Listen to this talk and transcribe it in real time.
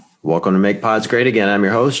Welcome to Make Pods Great Again. I'm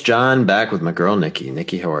your host, John, back with my girl, Nikki.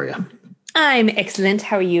 Nikki, how are you? I'm excellent.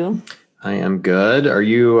 How are you? I am good. Are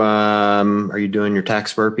you doing your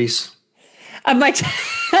tax burpees? My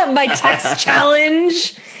tax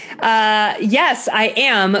challenge. Yes, I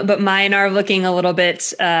am, but mine are looking a little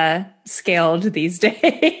bit scaled these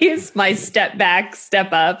days. My step back,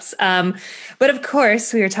 step ups. But of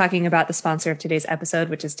course, we are talking about the sponsor of today's episode,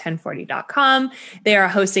 which is 1040.com. They are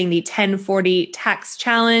hosting the 1040 Tax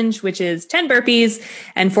Challenge, which is 10 burpees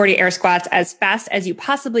and 40 air squats as fast as you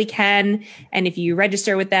possibly can. And if you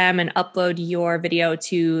register with them and upload your video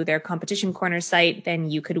to their competition corner site,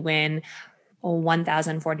 then you could win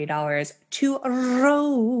 $1,040 to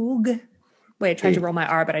Rogue. Wait, I tried to roll my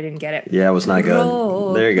R, but I didn't get it. Yeah, it was not good.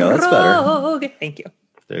 Rogue. There you go. That's Rogue. better. Thank you.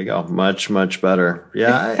 There you go. Much, much better.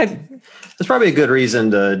 Yeah. That's probably a good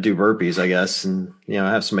reason to do burpees, I guess. And,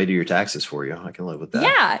 have somebody do your taxes for you. I can live with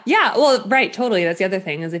that. Yeah. Well, right. Totally. That's the other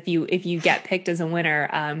thing is if you get picked as a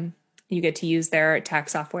winner, you get to use their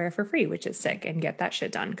tax software for free, which is sick, and get that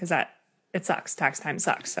shit done because it sucks. Tax time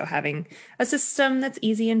sucks. So having a system that's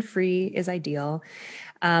easy and free is ideal.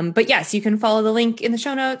 But yes, you can follow the link in the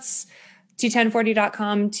show notes to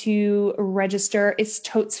 1040.com to register. It's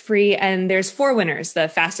totes free. And there's 4 winners, the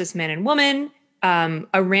fastest man and woman,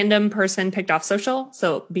 a random person picked off social.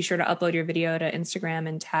 So be sure to upload your video to Instagram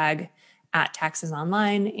and tag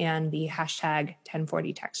 @taxesonline and the hashtag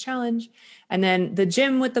 1040 tax challenge. And then the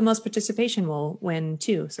gym with the most participation will win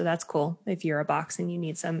too. So that's cool. If you're a box and you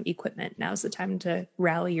need some equipment, now's the time to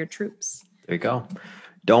rally your troops. There you go.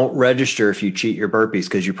 Don't register if you cheat your burpees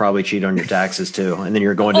because you probably cheat on your taxes too. And then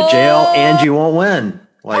you're going to jail and you won't win.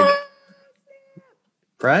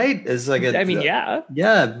 Right? It's like yeah.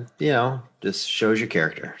 Yeah, just shows your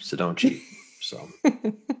character. So don't cheat. So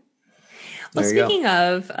well, speaking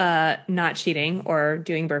of not cheating or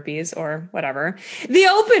doing burpees or whatever, the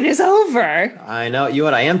Open is over. I know. You know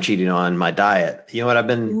what? I am cheating on my diet. You know what I've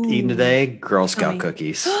been eating today? Girl Scout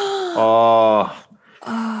cookies.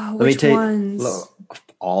 Which ones?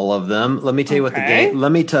 All of them. Let me tell you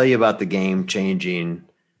let me tell you about the game-changing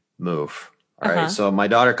move. All right. So my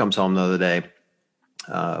daughter comes home the other day,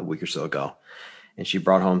 a week or so ago, and she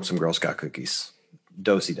brought home some Girl Scout cookies.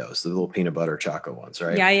 Do-si-dos, the little peanut butter chocolate ones,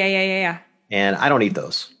 right? Yeah. And I don't eat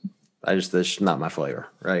those. That's not my flavor,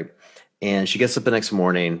 right? And she gets up the next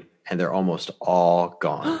morning and they're almost all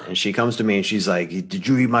gone. And she comes to me and she's like, "Did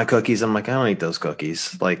you eat my cookies?" I'm like, "I don't eat those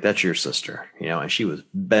cookies. Like, that's your sister," and she was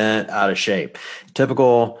bent out of shape.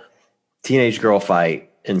 Typical teenage girl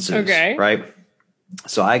fight ensues, right?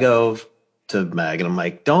 So I go to Meg and I'm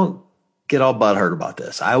like, "Don't get all butthurt about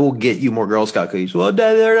this. I will get you more Girl Scout cookies." "Well,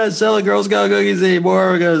 Dad, they're not selling Girl Scout cookies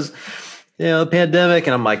anymore because the pandemic."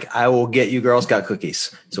 And I'm like, "I will get you Girl Scout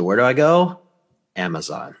cookies." So where do I go?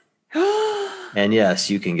 Amazon. And yes,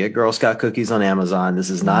 you can get Girl Scout cookies on Amazon. This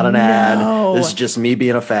is not an ad. This is just me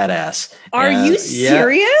being a fat ass. Are you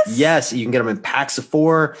serious? Yes. You can get them in packs of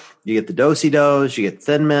 4. You get the Do-si-dos, you get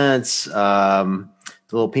Thin Mints, the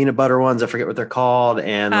little peanut butter ones. I forget what they're called.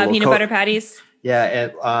 And peanut butter patties.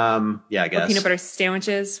 Yeah. I guess. Or peanut butter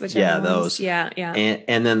sandwiches. Those. Yeah.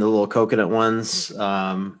 And then the little coconut ones, with the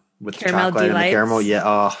caramel chocolate delights, and the caramel. Yeah.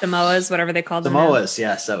 Oh, Samoas, whatever they call them. Samoas.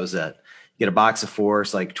 Yes, that was it. You get a box of 4.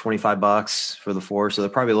 It's like $25 for the 4. So they're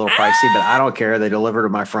probably a little pricey, but I don't care. They deliver to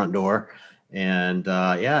my front door. And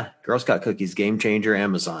Girl Scout cookies, game changer,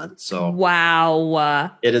 Amazon. So wow.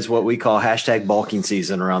 It is what we call hashtag bulking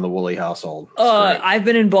season around the Woolley household. I've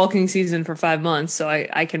been in bulking season for 5 months, so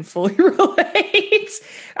I can fully relate.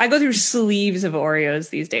 I go through sleeves of Oreos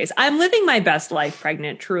these days. I'm living my best life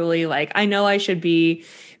pregnant, truly. Like, I know I should be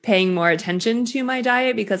paying more attention to my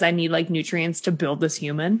diet because I need nutrients to build this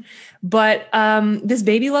human. But this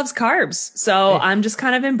baby loves carbs. So I'm just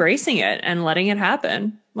kind of embracing it and letting it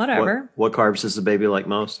happen. Whatever. What carbs does the baby like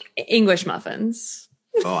most? English muffins.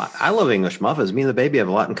 I love English muffins. Me and the baby have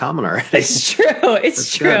a lot in common already. It's true.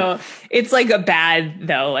 It's true. Good. It's a bad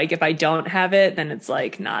though. If I don't have it, then it's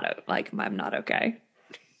I'm not okay.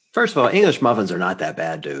 First of all, English muffins are not that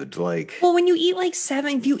bad, dude. Well, when you eat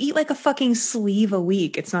if you eat a fucking sleeve a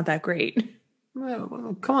week, it's not that great.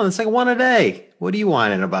 Well, come on, it's 1 a day. What are you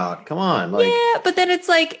whining about? Come on. Yeah, but then it's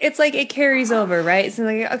it carries over, right? So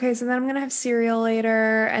okay, so then I'm gonna have cereal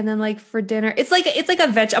later, and then for dinner, it's like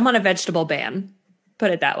I'm on a vegetable ban.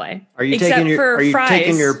 Put it that way. Are you taking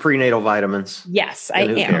your prenatal vitamins? Yes, I am.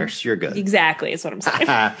 Who cares? You're good. Exactly, is what I'm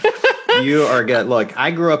saying. You are good. Look,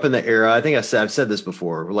 I grew up in the era. I think I've said this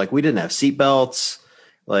before. We didn't have seatbelts.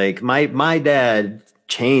 My dad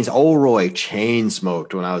Old Roy chain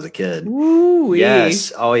smoked when I was a kid. Ooh,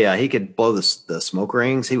 Yes. Oh yeah. He could blow the smoke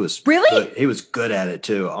rings. He was Really? He was good at it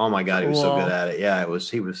too. Oh my God. He was so Cool. good at it. Yeah.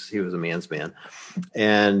 He was a man's man.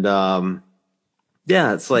 And,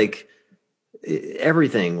 yeah, it's like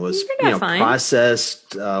everything was, You're not fine.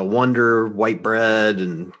 processed, Wonder white bread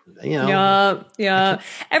and, Yeah.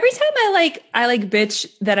 Every time I like bitch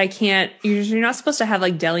that I can't, you're not supposed to have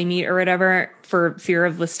like deli meat or whatever for fear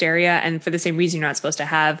of listeria. And for the same reason, you're not supposed to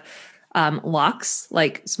have lox,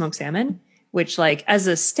 like smoked salmon, which like as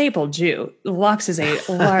a staple Jew, lox is a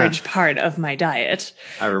large part of my diet.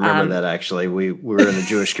 I remember that actually. We were in a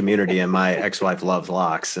Jewish community and my ex-wife loved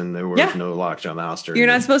lox and there was Yeah. no lox on the house. You're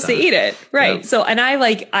not supposed to eat it. Right. Yep. So, and I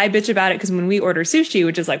bitch about it because when we order sushi,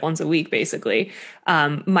 which is like once a week, basically,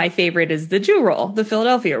 my favorite is the Jew roll, the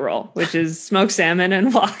Philadelphia roll, which is smoked salmon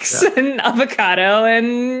and lox and avocado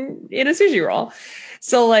and in a sushi roll.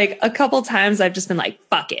 So like a couple times I've just been like,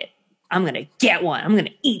 fuck it. I'm going to get one. I'm going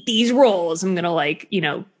to eat these rolls. I'm going to like,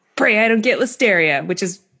 pray I don't get listeria, which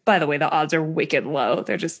is, by the way, the odds are wicked low.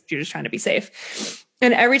 You're just trying to be safe.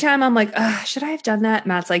 And every time I'm like, should I have done that?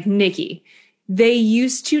 Matt's like, Nikki, they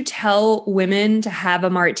used to tell women to have a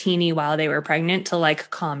martini while they were pregnant to like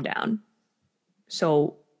calm down.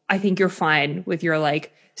 So I think you're fine with your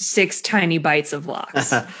like 6 tiny bites of lox.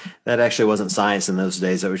 That actually wasn't science in those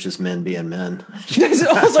days. That was just men being men. That's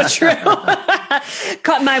also true.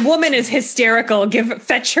 My woman is hysterical.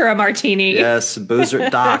 Fetch her a martini. Yes, boozer.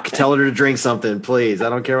 Doc, tell her to drink something, please. I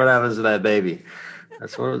don't care what happens to that baby.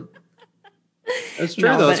 That's true,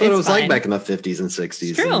 No, though. That's but what it it's was like fine. back in the 50s and 60s.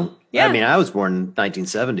 It's true. And, Yeah. I mean, I was born in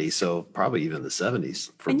 1970, so probably even the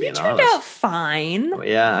 70s, for And you being turned honest. out fine.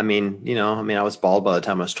 Yeah, I mean, I was bald by the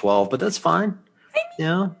time I was 12, but that's fine.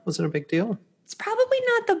 Wasn't a big deal. It's probably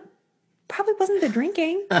wasn't the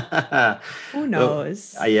drinking. Who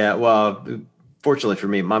knows? Yeah, well, fortunately for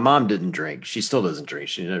me, my mom didn't drink. She still doesn't drink.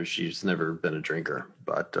 She's never been a drinker.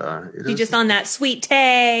 But You just on that sweet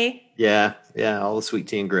tea. yeah, all the sweet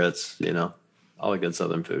tea and grits, all the good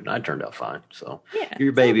Southern food. And I turned out fine. So Yeah,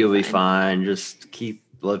 your baby will be fine. fine. Just keep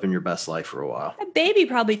living your best life for a while. That baby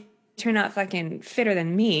probably turned out fucking fitter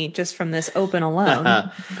than me just from this open alone.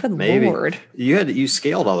 Good Maybe. Lord. You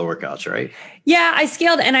scaled all the workouts, right? Yeah, I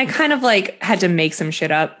scaled and I kind of like had to make some shit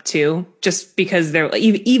up too, just because they're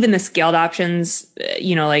even the scaled options,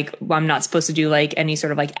 like I'm not supposed to do like any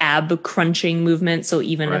sort of like ab crunching movement. So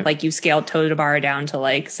even if Right. like you scaled toe to bar down to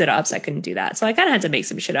like sit ups, I couldn't do that. So I kind of had to make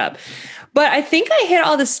some shit up. But I think I hit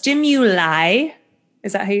all the stimuli.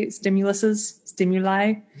 Is that how stimuli?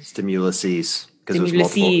 Stimuluses. Because it was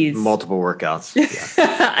Stimuluses. multiple workouts.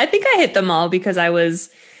 Yeah. I think I hit them all because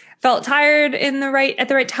felt tired at the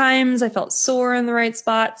right times. I felt sore in the right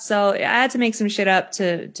spot. So I had to make some shit up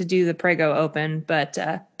to do the Prego Open, but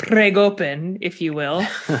Prego Open, if you will.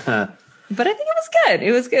 But I think it was good.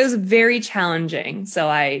 It was very challenging. So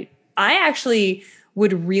I actually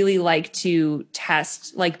would really like to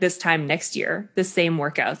test like this time next year, the same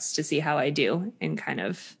workouts to see how I do and kind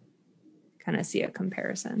of see a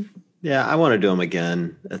comparison. Yeah, I want to do them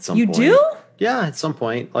again at some You point. do? Yeah, at some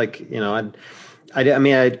point. Like, I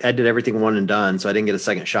did everything one and done, so I didn't get a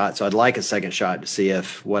second shot. So I'd like a second shot to see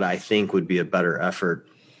if what I think would be a better effort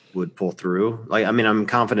would pull through. Like, I mean, I'm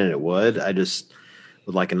confident it would. I just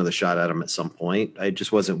would like another shot at them at some point. I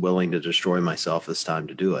just wasn't willing to destroy myself this time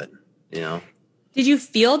to do it, Did you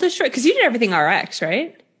feel destroyed? Because you did everything RX,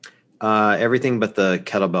 right? Everything but the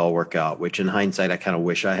kettlebell workout, which in hindsight, I kind of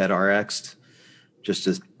wish I had RX'd. Just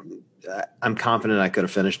as I'm confident I could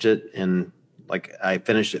have finished it. And like I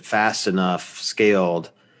finished it fast enough, scaled,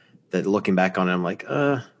 that looking back on it, I'm like,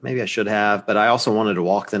 maybe I should have. But I also wanted to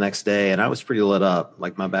walk the next day and I was pretty lit up.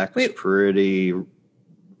 Like my back was pretty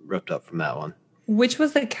ripped up from that one. Which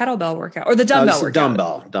was the kettlebell workout or the dumbbell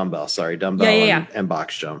workout? Dumbbell. Sorry. Yeah. And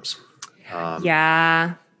box jumps.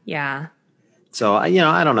 Yeah. So, I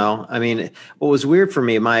don't know. I mean, what was weird for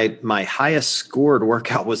me, my highest scored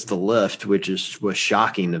workout was the lift, which was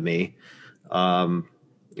shocking to me. I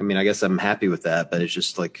mean, I guess I'm happy with that, but it's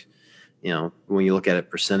just like, when you look at it,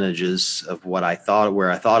 percentages of where I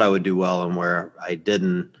thought I would do well and where I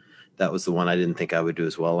didn't, that was the one I didn't think I would do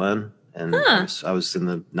as well in. And I was in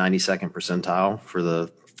the 92nd percentile for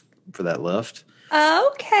that lift.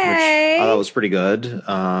 Okay. Which I thought was pretty good.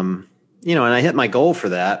 And I hit my goal for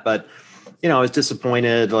that, but I was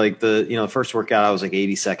disappointed. Like the first workout, I was like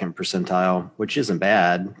 82nd percentile, which isn't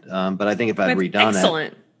bad. But I think if I'd redone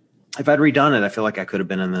it, I feel like I could have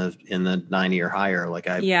been in the 90 or higher.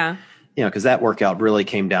 Because that workout really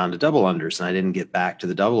came down to double unders, and I didn't get back to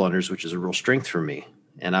the double unders, which is a real strength for me.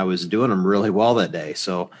 And I was doing them really well that day.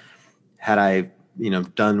 So had I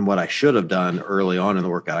done what I should have done early on in the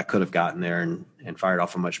workout, I could have gotten there and fired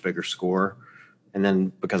off a much bigger score. And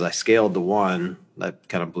then because I scaled the one, that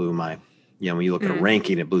kind of blew my, when you look at a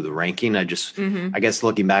ranking, it blew the ranking. I guess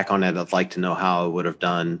looking back on it, I'd like to know how I would have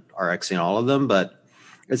done RXing all of them, but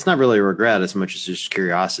it's not really a regret as much as just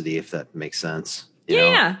curiosity, if that makes sense.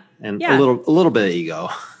 Yeah. And a little bit of ego.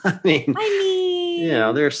 I mean,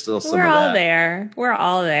 there's still some we're of all that. there. We're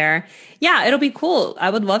all there. Yeah, it'll be cool. I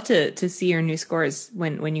would love to see your new scores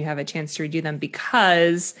when you have a chance to redo them,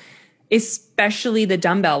 because especially the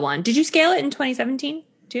dumbbell one. Did you scale it in 2017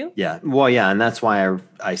 too? Yeah. Well, yeah. And that's why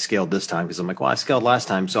I scaled this time, because I'm like, well, I scaled last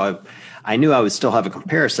time. So I knew I would still have a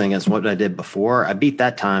comparison against what I did before. I beat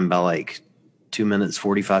that time by like 2 minutes,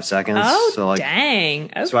 45 seconds. Oh, so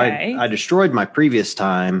dang. Okay. So I destroyed my previous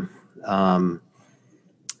time.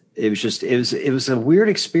 It was a weird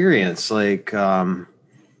experience. Like, I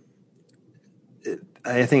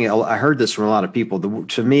think I heard this from a lot of people.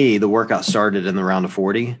 To me, the workout started in the round of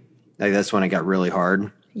 40. Like, that's when it got really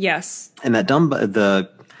hard. Yes. And that the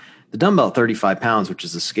dumbbell at 35 pounds, which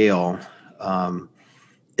is the scale,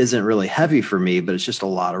 isn't really heavy for me, but it's just a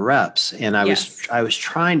lot of reps. And I was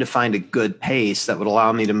trying to find a good pace that would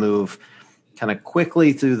allow me to move kind of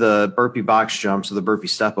quickly through the burpee box jumps or the burpee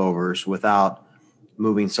step overs without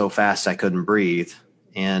moving so fast I couldn't breathe.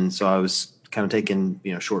 And so I was kind of taking,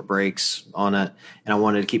 short breaks on it. And I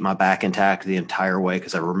wanted to keep my back intact the entire way,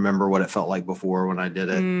 because I remember what it felt like before when I did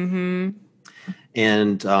it. Mm-hmm.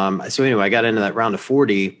 And so anyway, I got into that round of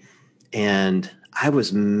 40 and I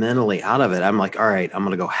was mentally out of it. I'm like, all right, I'm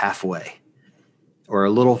going to go halfway or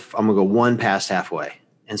I'm going to go one past halfway.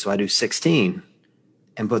 And so I do 16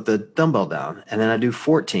 and put the dumbbell down, and then I do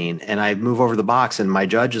 14 and I move over the box, and my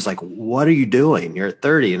judge is like, what are you doing? You're at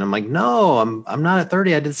 30. And I'm like, no, I'm not at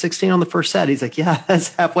 30. I did 16 on the first set. He's like, yeah,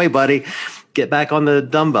 that's halfway, buddy. Get back on the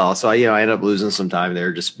dumbbell. So I ended up losing some time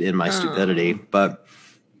there just in my stupidity, but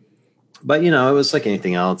it was like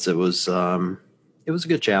anything else. It was a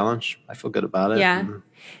good challenge. I feel good about it. Yeah.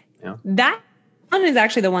 That one is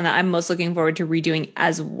actually the one that I'm most looking forward to redoing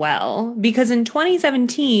as well, because in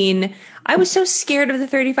 2017, I was so scared of the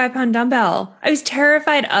 35-pound dumbbell. I was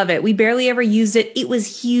terrified of it. We barely ever used it. It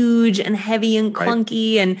was huge and heavy and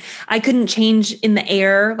clunky, and I couldn't change in the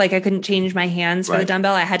air. Like, I couldn't change my hands for the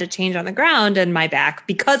dumbbell. I had to change on the ground and my back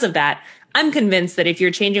because of that. I'm convinced that if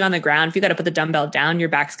you're changing on the ground, if you got to put the dumbbell down, your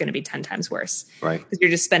back's going to be 10 times worse. Right. Because you're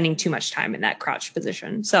just spending too much time in that crotch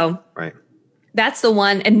position. So that's the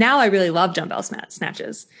one. And now I really love dumbbell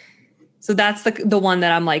snatches. So that's the one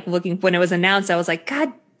that I'm like looking, when it was announced, I was like,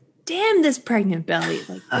 God damn this pregnant belly.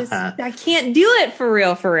 Like this, I can't do it for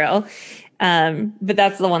real. But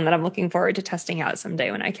that's the one that I'm looking forward to testing out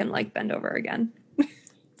someday when I can like bend over again.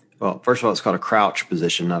 Well, first of all, it's called a crouch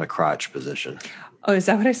position, not a crotch position. Oh, is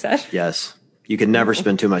that what I said? Yes. You can never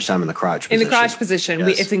spend too much time in the crotch position. In the crotch position,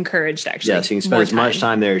 it's encouraged, actually. Yes, you can spend as much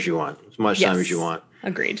time there as you want. As much time as you want.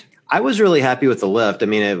 Agreed. I was really happy with the lift. I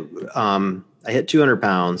mean, I hit 200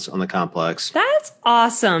 pounds on the complex. That's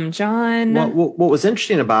awesome, John. What was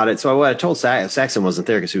interesting about it, so what I told Saxon wasn't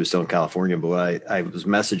there because he was still in California, but I was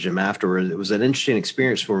messaging him afterwards. It was an interesting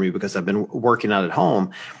experience for me because I've been working out at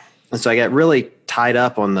home. And so I got really tied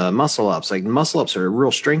up on the muscle ups. Like, muscle ups are a real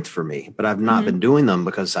strength for me, but I've not been doing them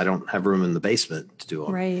because I don't have room in the basement to do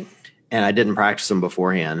them. Right. And I didn't practice them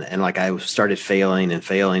beforehand. And like, I started failing. And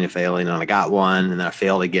I got one, and then I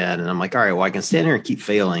failed again. And I'm like, all right, well, I can stand here and keep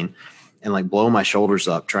failing and like blow my shoulders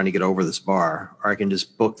up trying to get over this bar, or I can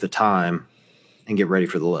just book the time and get ready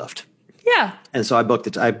for the lift. Yeah. And so I booked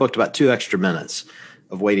about 2 extra minutes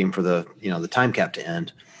of waiting for the time cap to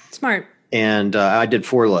end. Smart. And I did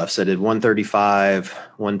 4 lifts. I did 135,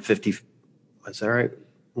 150. Is that right?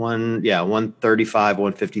 135,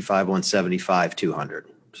 155, 175, 200.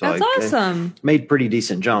 So that's awesome. I made pretty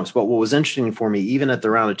decent jumps. But what was interesting for me, even at the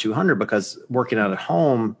round of 200, because working out at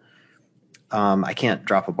home, I can't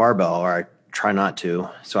drop a barbell, or I try not to.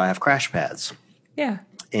 So I have crash pads. Yeah.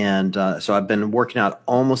 And so I've been working out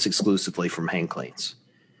almost exclusively from hang cleans.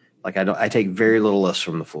 Like, I take very little lifts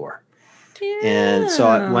from the floor. Yeah. And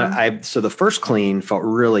so so the first clean felt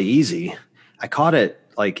really easy. I caught it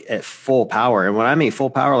like at full power. And when I mean full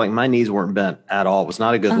power, like my knees weren't bent at all. It was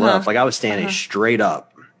not a good lift. Like, I was standing straight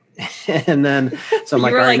up. And then, so I'm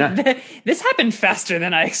like, all right, this happened faster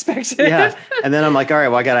than I expected. Yeah. And then I'm like, all right,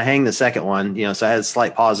 well, I got to hang the second one, so I had a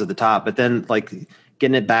slight pause at the top, but then like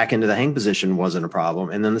getting it back into the hang position wasn't a problem.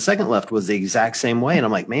 And then the second lift was the exact same way. And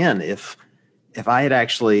I'm like, man, if I had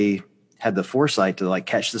actually had the foresight to like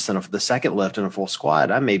catch this in the second lift in a full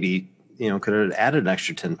squat, I maybe, could have added an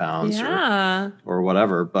extra 10 pounds or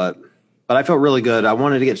whatever. But but I felt really good. I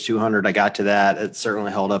wanted to get to 200. I got to that. It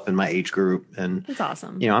certainly held up in my age group. And, That's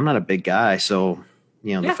awesome. I'm not a big guy. So,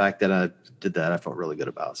 the fact that I did that, I felt really good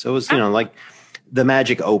about. So it was, like the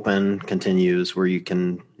Magic Open continues where you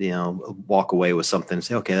can, walk away with something and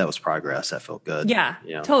say, okay, that was progress. That felt good. Yeah,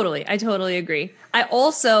 totally. I totally agree. I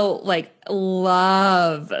also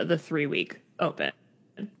love the 3-week Open.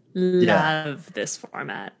 Love this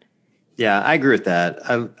format. Yeah, I agree with that.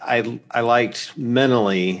 I liked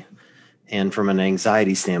mentally and from an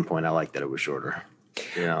anxiety standpoint, I liked that it was shorter.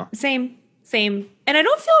 Same. And I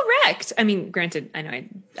don't feel wrecked. I mean, granted, I know I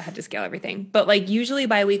had to scale everything, but usually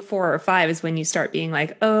by week 4 or 5 is when you start being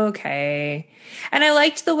like, okay. And I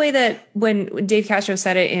liked the way that when Dave Castro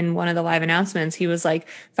said it in one of the live announcements, he was like,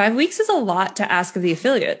 5 weeks is a lot to ask of the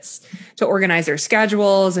affiliates to organize their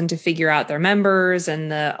schedules and to figure out their members,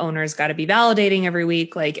 and the owners got to be validating every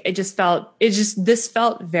week. This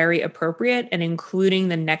felt very appropriate, and including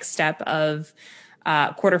the next step of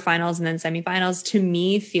quarterfinals and then semifinals to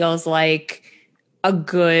me feels like a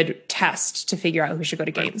good test to figure out who should go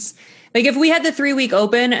to games. If we had the 3-week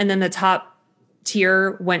Open and then the top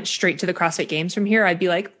tier went straight to the CrossFit Games from here, I'd be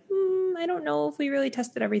like, I don't know if we really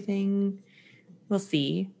tested everything. We'll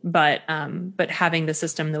see. But having the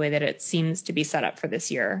system the way that it seems to be set up for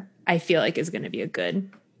this year, I feel like is going to be a good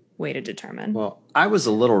way to determine. Well, I was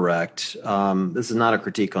a little wrecked. This is not a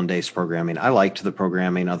critique on Dave's programming. I liked the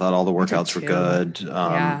programming. I thought all the workouts were good.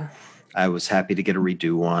 I was happy to get a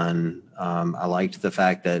redo one. I liked the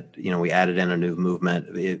fact that, we added in a new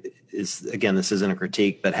movement. This isn't a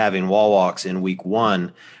critique, but having wall walks in week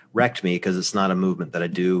 1 wrecked me because it's not a movement that I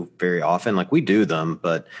do very often. We do them,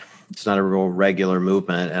 but it's not a real regular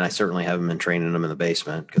movement. And I certainly haven't been training them in the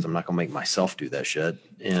basement because I'm not going to make myself do that shit.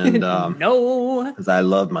 And no, because I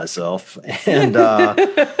love myself. And,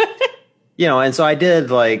 and so I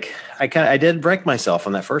did I did break myself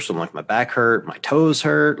on that first one. My back hurt, my toes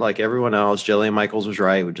hurt, like everyone else. Jillian Michaels was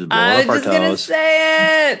right, which is blowing up our toes. I was just gonna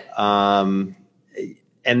say it.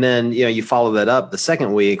 And then, you follow that up the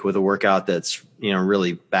second week with a workout that's,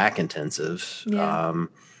 really back intensive. Yeah. And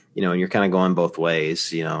you're kind of going both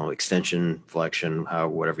ways, extension, flexion,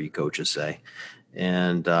 whatever you coaches say.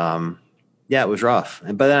 And, it was rough,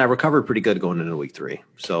 but then I recovered pretty good going into week 3.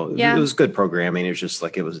 So it was good programming. It was just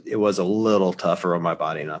it was a little tougher on my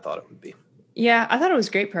body than I thought it would be. Yeah, I thought it was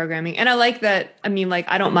great programming. And I like that. I mean,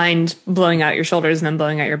 I don't mind blowing out your shoulders and then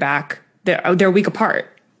blowing out your back. They're a week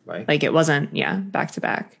apart. Right. It wasn't, back to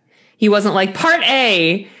back. He wasn't part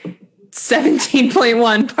A,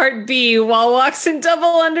 17.1, part B, wall walks and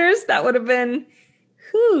double unders. That would have been,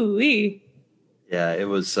 hoo-wee. Yeah, it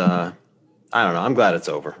was, I don't know. I'm glad it's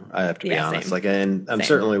over. I have to be honest. Same. I'm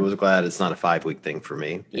certainly was glad it's not a 5-week thing for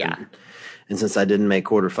me. Yeah. And since I didn't make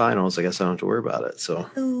quarterfinals, I guess I don't have to worry about it. So.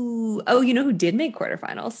 Ooh. Oh, you know who did make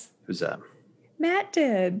quarterfinals? Who's that? Matt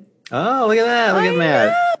did. Oh, look at that. Look at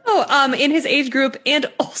Matt. Oh, in his age group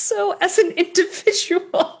and also as an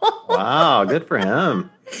individual. Wow. Good for him.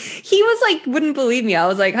 He was wouldn't believe me. I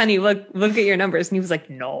was like, honey, look at your numbers. And he was like,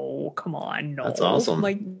 no, come on. No. That's awesome.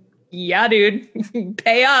 I'm yeah, dude,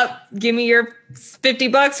 pay up. Give me your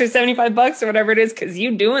 $50 or $75 or whatever it is, because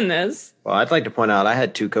you doing this. Well, I'd like to point out I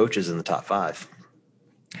had 2 coaches in the top 5.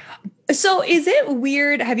 So is it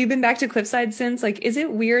weird? Have you been back to Cliffside since? Is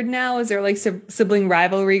it weird now? Is there sibling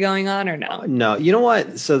rivalry going on or no? No. You know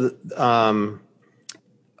what? So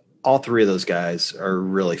all 3 of those guys are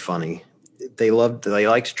really funny. They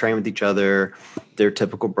like to train with each other. They're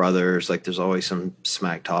typical brothers. There's always some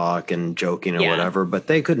smack talk and joking or whatever, but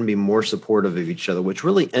they couldn't be more supportive of each other. What's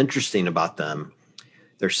really interesting about them,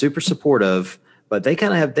 they're super supportive, but they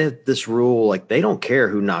kind of have this rule, they don't care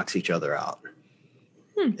who knocks each other out.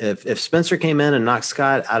 If Spencer came in and knocked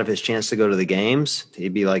Scott out of his chance to go to the games,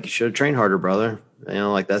 he'd be like, you should have trained harder, brother.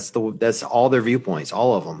 That's all their viewpoints,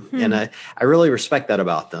 all of them. And I really respect that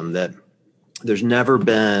about them, that there's never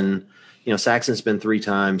been, Saxon's been 3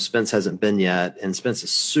 times. Spence hasn't been yet. And Spence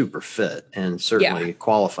is super fit and certainly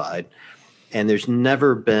qualified. And there's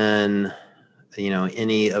never been,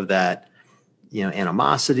 any of that,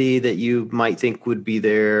 animosity that you might think would be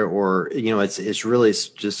there, or, it's really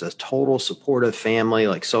just a total supportive family,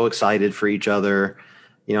 so excited for each other,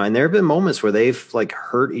 and there have been moments where they've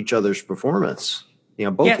hurt each other's performance,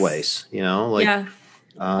 both ways,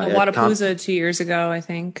 Wadapalooza 2 years ago, I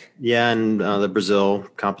think. Yeah. And the Brazil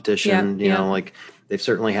competition, they've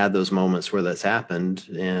certainly had those moments where that's happened,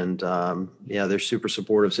 and they're super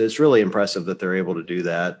supportive. So it's really impressive that they're able to do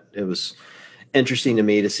that. It was interesting to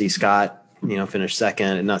me to see Scott, finish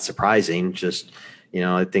second, and not surprising, just,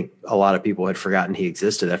 I think a lot of people had forgotten he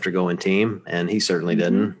existed after going team, and he certainly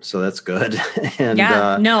didn't. So that's good. And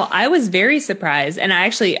Yeah, no, I was very surprised. And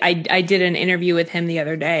I did an interview with him the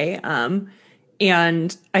other day.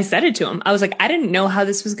 And I said it to him. I was like, I didn't know how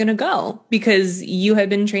this was going to go because you had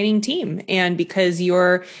been training team and because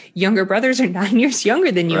your younger brothers are 9 years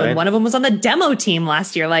younger than you. Right. And one of them was on the demo team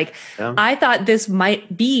last year. Like, Yeah. I thought this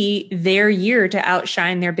might be their year to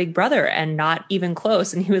outshine their big brother and not even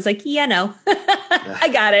close. And he was like, yeah, no, I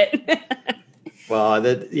got it. Well,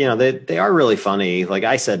 they are really funny. Like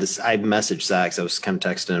I said, I messaged Sachs. I was kind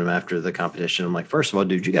of texting him after the competition. I'm like, first of all,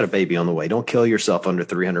 dude, you got a baby on the way. Don't kill yourself under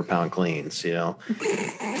 300-pound cleans,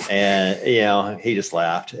 And, he just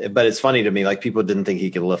laughed. But it's funny to me, like people didn't think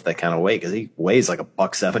he could lift that kind of weight because he weighs like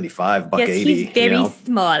 $175, $180. Yes, he's very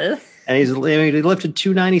small. And he lifted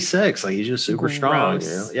 296. Like he's just super strong.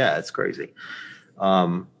 Gross. Yeah, it's crazy.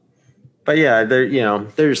 But yeah, they're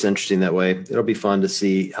just interesting that way. It'll be fun to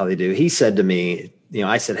see how they do. He said to me,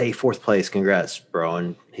 I said, hey, 4th place, congrats, bro.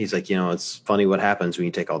 And he's like, it's funny what happens when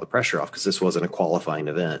you take all the pressure off because this wasn't a qualifying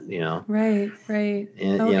event, Right. And,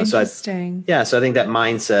 Interesting. So I think that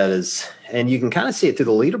mindset is, and you can kind of see it through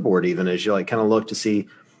the leaderboard even as you like kind of look to see,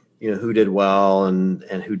 who did well and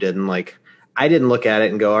who didn't. Like, I didn't look at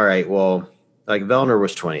it and go, all right, well, like Vellner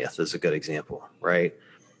was 20th is a good example, right?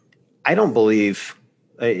 I don't believe.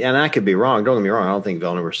 And I could be wrong. Don't get me wrong. I don't think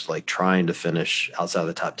Vellner was like trying to finish outside of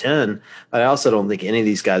the top 10. But I also don't think any of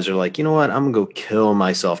these guys are like, you know what? I'm going to go kill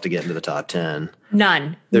myself to get into the top 10.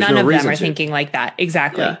 None No of them are to. thinking like that.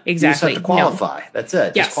 Exactly. Yeah. Exactly. You just have to qualify. That's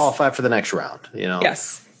it. Yes. Just qualify for the next round.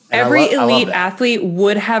 Yes. And Every I love elite that. athlete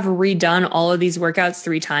would have redone all of these workouts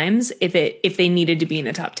 3 times if they needed to be in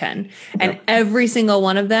the top 10. And every single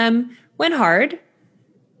one of them went hard,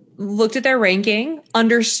 looked at their ranking,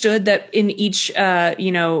 understood that in each,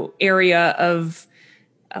 area of,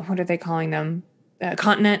 what are they calling them?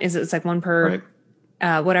 Continent? It's like one per,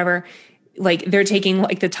 whatever. Like they're taking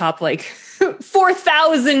like the top, like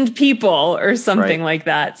 4,000 people or something like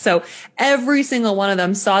that. So every single one of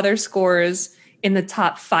them saw their scores in the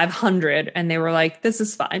top 500 and they were like, this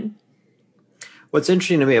is fine. What's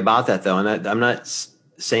interesting to me about that though, and I'm not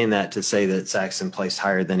saying that to say that Saxon placed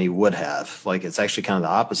higher than he would have. Like it's actually kind of the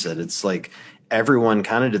opposite. It's like everyone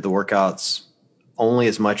kind of did the workouts only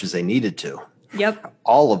as much as they needed to. Yep.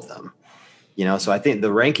 All of them. So I think the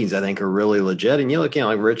rankings are really legit. And you look,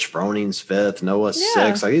 like Rich Froning's 5th, Noah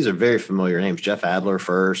 6th. Like these are very familiar names. Jeff Adler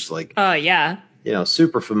 1st. Like yeah.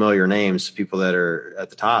 Super familiar names, people that are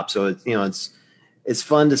at the top. So it's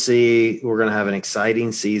fun to see. We're gonna have an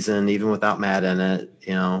exciting season even without Matt in it.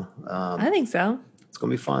 I think so. It's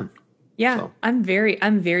gonna be fun. Yeah, So. I'm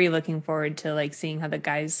very looking forward to like seeing how the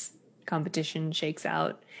guys competition shakes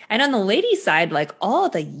out. And on the ladies side, like all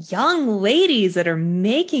the young ladies that are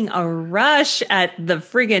making a rush at the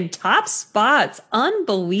friggin' top spots.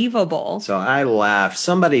 Unbelievable. So I laughed.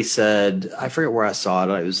 Somebody said, I forget where I saw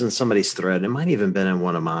it. It was in somebody's thread. It might even have been in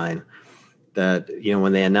one of mine that,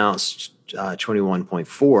 when they announced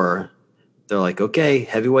 21.4, they're like, okay,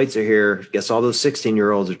 heavyweights are here. Guess all those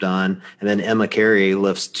 16-year-olds are done. And then Emma Carey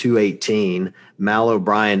lifts 218. Mal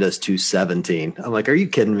O'Brien does 217. I'm like, are you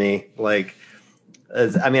kidding me? Like,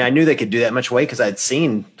 I knew they could do that much weight because I've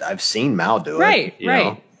seen Mal do it.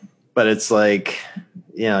 Right. But it's like,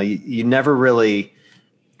 you never really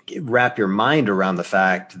wrap your mind around the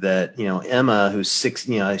fact that, Emma, who's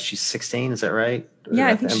she's 16, is that right? Yeah,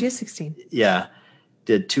 I think she is 16. Yeah.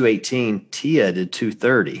 Did 218. Tia did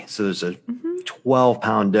 230. So there's a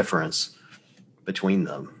 12-pound difference between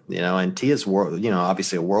them, and Tia's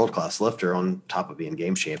obviously a world-class lifter on top of being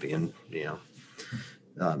game champion,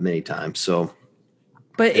 many times. So,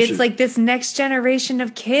 but it's like this next generation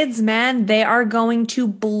of kids, man, they are going to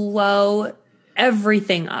blow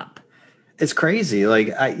everything up. It's crazy.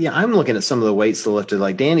 Like I'm looking at some of the weights they lifted.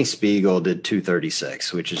 Like Danny Spiegel did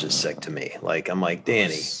 236, which is just sick to me. Like I'm like,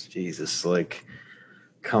 Danny, Jesus, like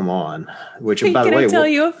come on. Which by the way, can I tell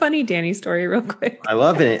you a funny Danny story real quick? I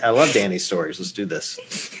love it. I love Danny's stories. Let's do this.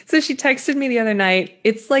 So she texted me the other night.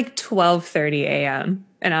 It's like 12:30 a.m.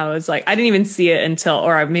 And I was like, I didn't even see it until,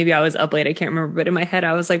 or maybe I was up late. I can't remember. But in my head,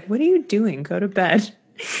 I was like, what are you doing? Go to bed.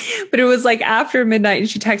 But it was like after midnight and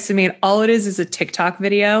she texted me and all it is a TikTok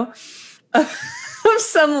video of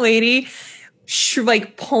some lady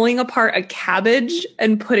like pulling apart a cabbage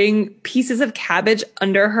and putting pieces of cabbage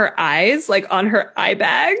under her eyes, like on her eye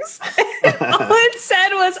bags. it said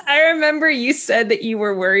was, I remember you said that you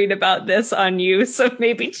were worried about this on you, so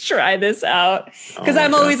maybe try this out. Because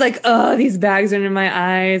I'm always like, oh, these bags are in my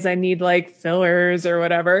eyes. I need like fillers or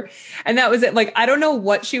whatever. And that was it. Like, I don't know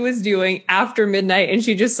what she was doing after midnight, and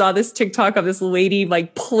she just saw this TikTok of this lady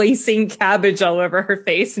like placing cabbage all over her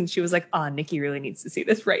face, and she was like, oh, Nikki really needs to see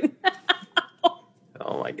this right now.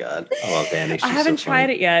 Oh my God. I love Annie. I haven't tried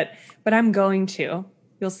it yet, but I'm going to.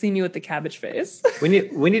 You'll see me with the cabbage face. We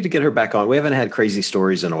need to get her back on. We haven't had crazy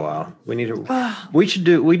stories in a while. We need to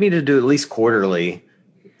do at least quarterly,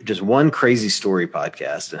 just one crazy story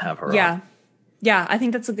podcast and have her on. Yeah, I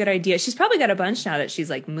think that's a good idea. She's probably got a bunch now that she's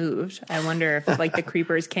like moved. I wonder if like the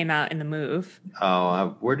creepers came out in the move.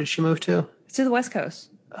 Oh, where did she move to? To the West Coast.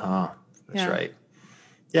 Oh, that's right.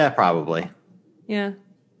 Yeah, probably. Yeah.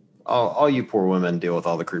 All you poor women deal with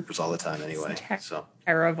all the creepers all the time anyway.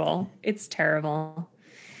 Terrible. It's terrible.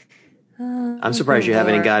 I'm surprised you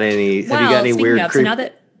haven't got any. Have you got any weird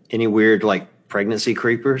any weird like pregnancy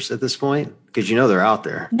creepers at this point? Because you know they're out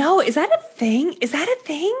there. No, is that a thing?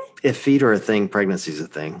 If feet are a thing, pregnancy's a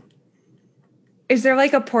thing. Is there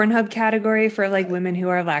like a Pornhub category for like women who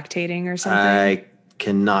are lactating or something? I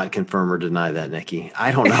cannot confirm or deny that, Nikki.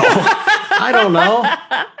 I don't know. I don't know.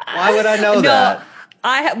 Why would I know that?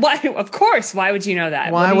 Of course. Why would you know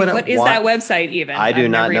that? What is that website even? I do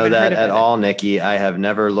not know that at all, Nikki. I have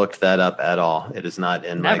never looked that up at all. It is not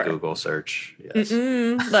in my Google search. Yes.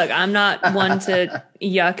 Look, I'm not one to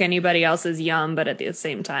yuck anybody else's yum, but at the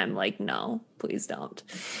same time, like, no, please don't.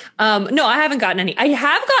 No, I haven't gotten any. I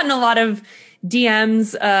have gotten a lot of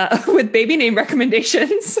DMs with baby name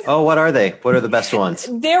recommendations. Oh, what are they? What are the best ones?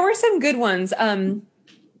 There were some good ones.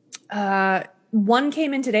 One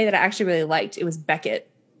came in today that I actually really liked. It was Beckett.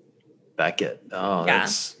 Beckett. Oh, yeah.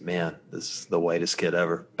 Man, this is the whitest kid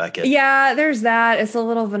ever. Beckett. Yeah, there's that. It's a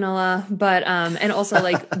little vanilla, but and also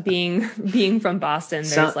like being from Boston,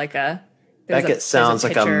 there's Beckett sounds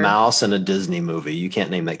like a mouse in a Disney movie. You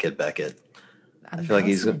can't name that kid Beckett. I feel like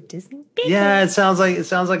he's a Disney. Yeah, it sounds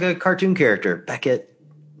like a cartoon character. Beckett.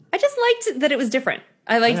 I just liked that it was different.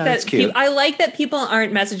 I like that. I like that people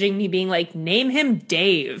aren't messaging me being like, name him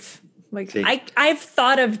Dave. Like I've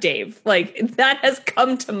thought of Dave. Like that has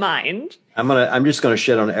come to mind. I'm just gonna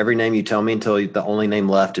shit on every name you tell me until the only name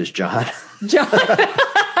left is John. John.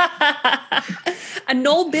 And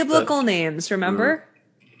no biblical names, remember?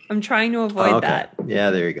 I'm trying to avoid that. Yeah,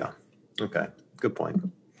 there you go. Okay. Good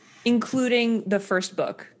point. Including the first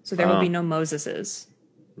book. So there will be no Moseses.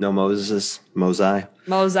 No Moses. Mosai.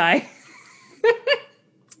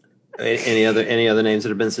 Any other names that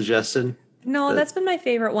have been suggested? No, that's been my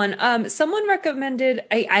favorite one. Someone recommended,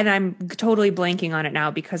 and I'm totally blanking on it now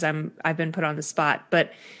because I've been put on the spot,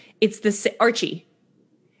 but it's the Archie,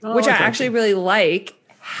 which I actually really like.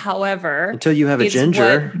 However, until you have a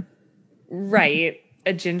ginger, right?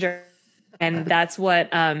 A ginger, and that's what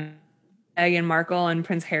Meghan Markle and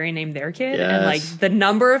Prince Harry named their kid. Yes. And like the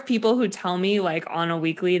number of people who tell me like on a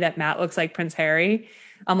weekly that Matt looks like Prince Harry.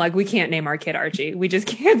 I'm like, we can't name our kid Archie. We just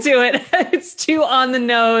can't do it. It's too on the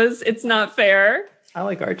nose. It's not fair. I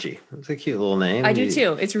like Archie. It's a cute little name. I do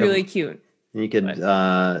too. It's really cute. You could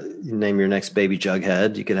name your next baby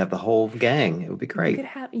Jughead. You could have the whole gang. It would be great.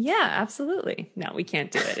 Yeah, absolutely. No, we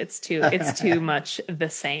can't do it. It's too much the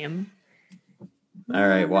same. All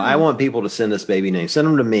right. Well, I want people to send us baby names. Send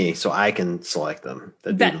them to me so I can select them.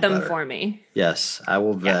 Vet them for me. Yes, I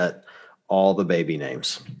will vet all the baby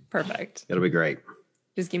names. Perfect. It'll be great.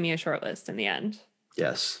 Just give me a short list in the end.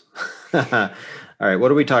 Yes. All right.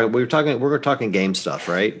 What are we talking? We're talking game stuff,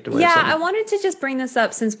 right? I wanted to just bring this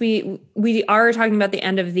up since we are talking about the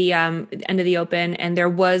end of the Open, and there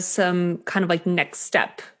was some kind of like next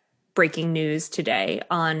step breaking news today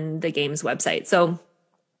on the game's website. So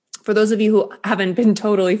for those of you who haven't been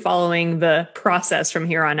totally following the process from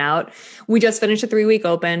here on out, we just finished a 3-week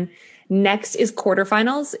Open. Next is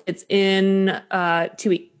quarterfinals. It's in 2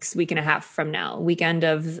 weeks, week and a half from now, weekend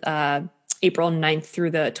of April 9th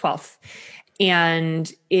through the 12th.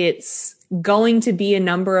 And it's going to be a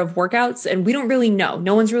number of workouts, and we don't really know.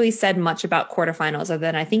 No one's really said much about quarterfinals other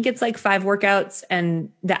than I think it's like 5 workouts,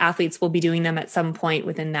 and the athletes will be doing them at some point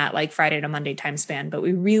within that like Friday to Monday time span. But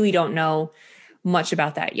we really don't know much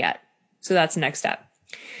about that yet. So that's the next step.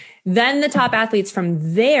 Then the top athletes from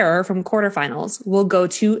quarterfinals will go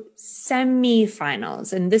to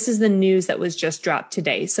semifinals. And this is the news that was just dropped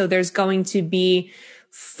today. So there's going to be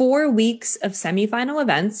 4 weeks of semifinal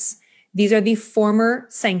events. These are the former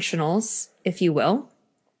sanctionals, if you will.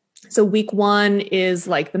 So week 1 is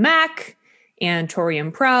like the MAC and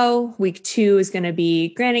Torium Pro. Week 2 is going to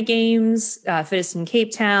be Granite Games, Fittest in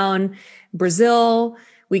Cape Town, Brazil.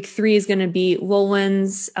 Week 3 is going to be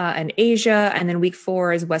Lowlands and Asia. And then week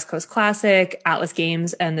 4 is West Coast Classic, Atlas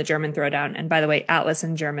Games, and the German Throwdown. And by the way, Atlas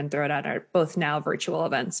and German Throwdown are both now virtual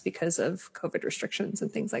events because of COVID restrictions and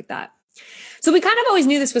things like that. So we kind of always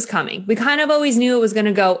knew this was coming. We kind of always knew it was going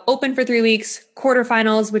to go open for 3 weeks,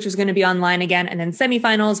 quarterfinals, which was going to be online again, and then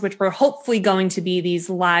semifinals, which were hopefully going to be these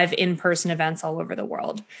live in-person events all over the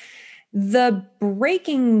world. The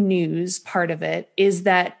breaking news part of it is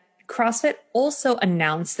that CrossFit also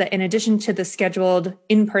announced that in addition to the scheduled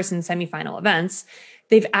in-person semifinal events,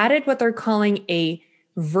 they've added what they're calling a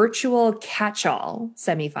virtual catch-all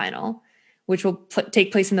semifinal, which will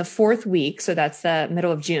take place in the 4th week. So that's the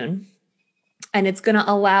middle of June. And it's going to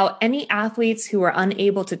allow any athletes who are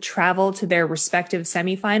unable to travel to their respective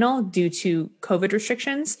semifinal due to COVID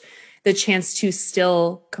restrictions, the chance to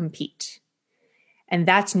still compete. And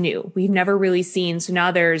that's new. We've never really seen. So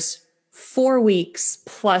now there's 4 weeks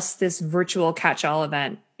plus this virtual catch-all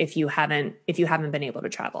event if you haven't been able to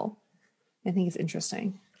travel. I think it's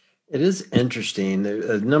interesting. It is interesting. There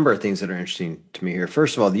are a number of things that are interesting to me here.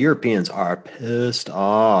 First of all, the Europeans are pissed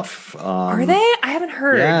off. Are they? I haven't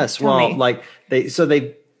heard. Yes. Tell me. Like they,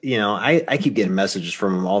 I keep getting messages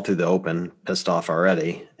from them all through the open, pissed off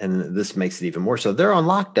already. And this makes it even more so. They're on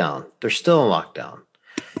lockdown. They're still in lockdown.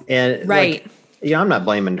 And right. I'm not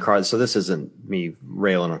blaming CrossFit. So this isn't me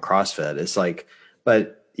railing on CrossFit. It's like,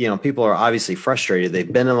 but people are obviously frustrated.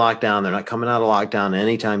 They've been in lockdown. They're not coming out of lockdown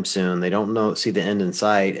anytime soon. They don't see the end in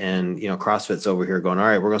sight. And, CrossFit's over here going, all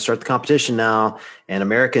right, we're going to start the competition now. And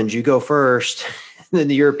Americans, you go first. And then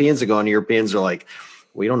the Europeans are going, the Europeans are like,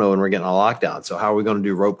 we don't know when we're getting a lockdown. So how are we going to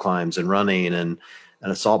do rope climbs and running and an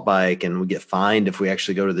assault bike? And we get fined if we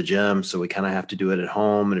actually go to the gym. So we kind of have to do it at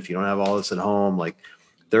home. And if you don't have all this at home, like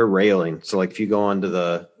they're railing. So like if you go onto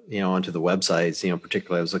the websites,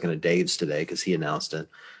 particularly I was looking at Dave's today because he announced it.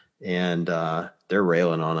 And they're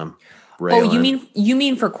railing on them. Oh, you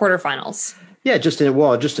mean for quarterfinals? Yeah, just in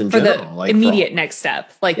for general, the immediate next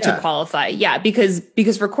step, to qualify. Yeah, because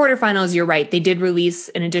for quarterfinals, you're right. They did release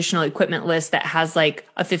an additional equipment list that has like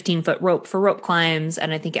a 15-foot rope for rope climbs,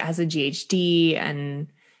 and I think it has a GHD and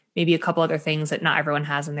maybe a couple other things that not everyone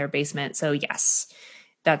has in their basement. So yes,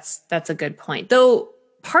 that's a good point. Though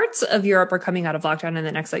parts of Europe are coming out of lockdown in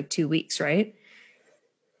the next 2 weeks, right?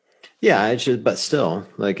 Yeah, it should, but still,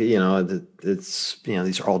 it's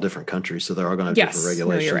these are all different countries, so they're all going to have different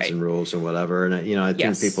regulations and rules and whatever. And I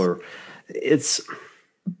think people are.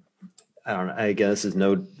 I don't know. I guess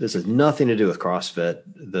this has nothing to do with CrossFit,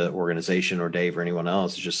 the organization, or Dave or anyone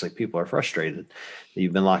else. It's just like people are frustrated.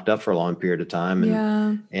 You've been locked up for a long period of time,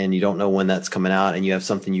 and you don't know when that's coming out, and you have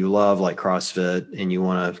something you love like CrossFit, and you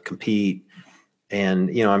want to compete. And,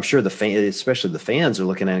 I'm sure especially the fans are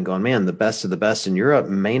looking at it and going, man, the best of the best in Europe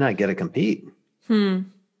may not get to compete to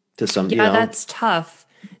some, that's tough.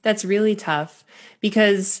 That's really tough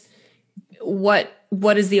because what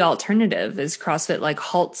is the alternative? Is CrossFit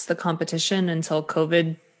halts the competition until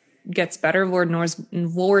COVID gets better? Lord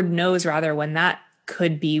knows rather when that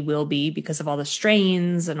will be because of all the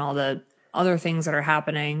strains and all the other things that are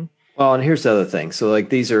happening. Well, and here's the other thing. So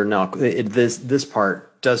these are now, this part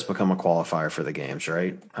does become a qualifier for the games,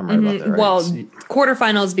 right? I'm right about that, right? Well,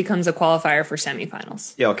 quarterfinals becomes a qualifier for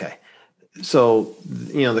semifinals. Yeah, okay. So,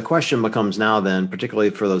 the question becomes now then,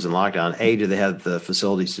 particularly for those in lockdown, A, do they have the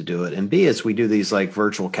facilities to do it? And B, as we do these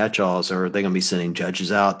virtual catch-alls, are they going to be sending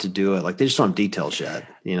judges out to do it? They just don't have details yet,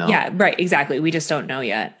 Yeah, right, exactly. We just don't know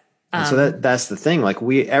yet. So that's the thing.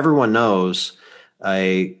 Everyone knows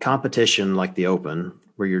a competition like the Open,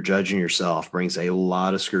 where you're judging yourself, brings a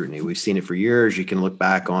lot of scrutiny. We've seen it for years. You can look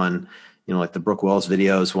back on, the Brooke Wells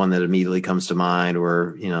video is one that immediately comes to mind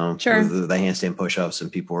where, sure. the handstand push-ups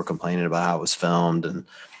and people were complaining about how it was filmed. And,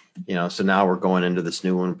 so now we're going into this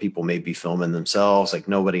new one. People may be filming themselves.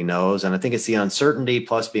 Nobody knows. And I think it's the uncertainty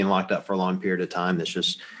plus being locked up for a long period of time that's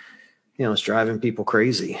just, it's driving people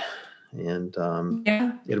crazy. And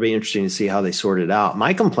it'll be interesting to see how they sort it out.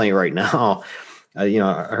 My complaint right now, I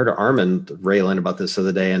heard Armin railing about this the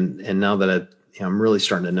other day, and now that I'm really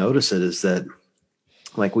starting to notice it, is that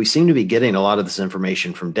we seem to be getting a lot of this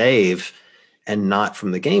information from Dave and not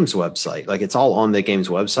from the games website. It's all on the games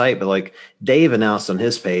website, but Dave announced on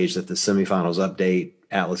his page that the semifinals update,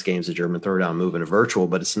 Atlas Games, the German Throwdown, moving to virtual,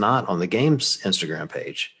 but it's not on the games Instagram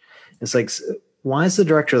page. It's why is the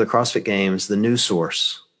director of the CrossFit Games the news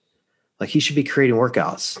source? He should be creating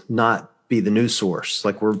workouts, not be the news source.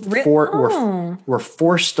 We're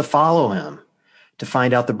forced to follow him to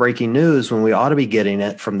find out the breaking news when we ought to be getting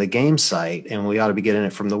it from the game site and we ought to be getting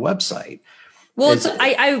it from the website. Well,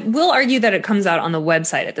 I will argue that it comes out on the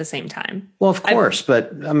website at the same time. Well, of course,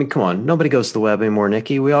 but I mean, come on, nobody goes to the web anymore,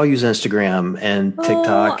 Nikki. We all use Instagram and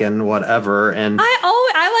TikTok and whatever. And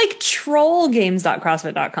I like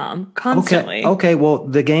trollgames.crossfit.com constantly. Okay. Well,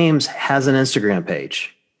 the games has an Instagram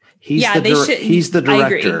page. He's the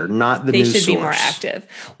director, not the news source. They should be more active.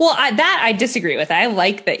 Well, I disagree with. I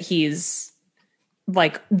like that he's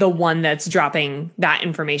like the one that's dropping that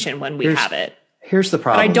information when we have it. Here's the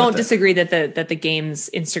problem. But I don't disagree that the game's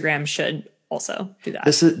Instagram should also do that.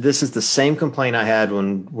 This is the same complaint I had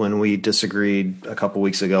when we disagreed a couple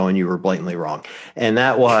weeks ago and you were blatantly wrong. And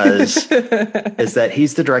that was is that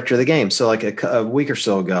he's the director of the game. So like a week or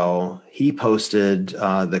so ago, he posted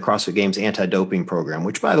the CrossFit Games anti-doping program,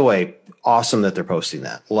 which by the way, awesome that they're posting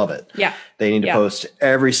that. Love it. Yeah. They need to post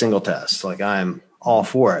every single test. Like I'm all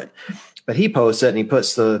for it. But he posts it and he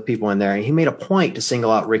puts the people in there and he made a point to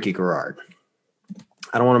single out Ricky Garrard.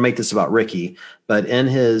 I don't want to make this about Ricky, but in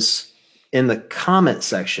the comment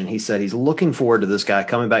section, he said he's looking forward to this guy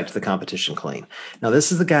coming back to the competition clean. Now,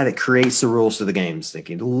 this is the guy that creates the rules to the games,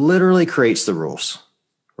 Nikki. Literally creates the rules,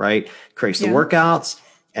 right? Creates the workouts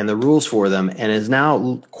and the rules for them, and is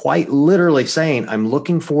now quite literally saying, I'm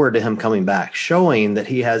looking forward to him coming back, showing that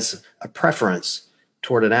he has a preference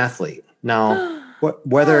toward an athlete. Now,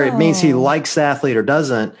 whether it means he likes the athlete or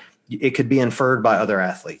doesn't, it could be inferred by other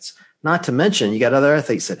athletes. Not to mention, you got other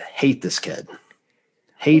athletes that hate this kid.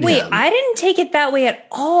 Him. Wait, I didn't take it that way at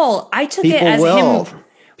all. I took it as him.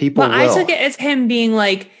 I took it as him being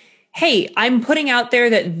like, hey, I'm putting out there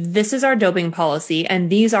that this is our doping policy and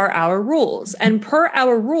these are our rules. And per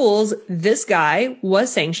our rules, this guy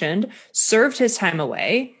was sanctioned, served his time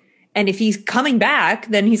away. And if he's coming back,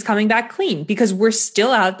 then he's coming back clean because we're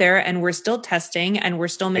still out there and we're still testing and we're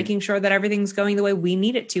still making sure that everything's going the way we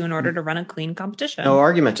need it to in order to run a clean competition. No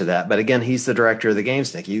argument to that. But again, he's the director of the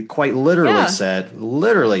games, Nick. You quite literally said,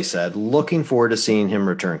 looking forward to seeing him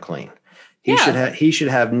return clean. He should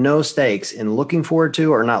have no stakes in looking forward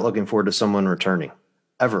to or not looking forward to someone returning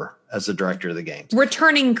ever as the director of the games.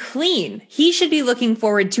 Returning clean. He should be looking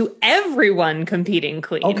forward to everyone competing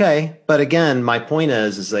clean. Okay. But again, my point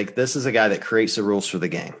is like, this is a guy that creates the rules for the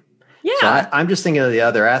game. Yeah. So I'm just thinking of the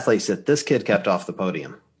other athletes that this kid kept off the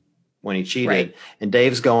podium when he cheated. Right. And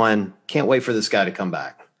Dave's going, can't wait for this guy to come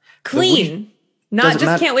back. Clean. Not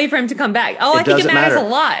just can't wait for him to come back. Oh, I think it matters a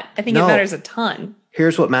lot. I think it matters a ton.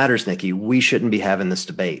 Here's what matters, Nikki. We shouldn't be having this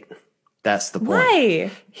debate. That's the point.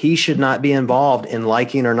 Why? He should not be involved in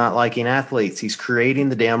liking or not liking athletes. He's creating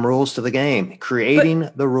the damn rules to the game,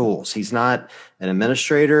 the rules. He's not an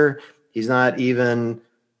administrator. He's not even,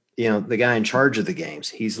 the guy in charge of the games.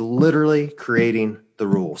 He's literally creating the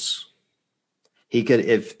rules. He could,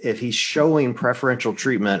 if he's showing preferential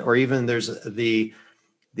treatment, or even there's the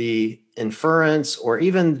inference, or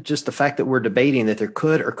even just the fact that we're debating that there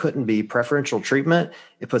could or couldn't be preferential treatment,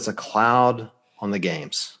 it puts a cloud on the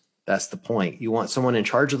games. That's the point. You want someone in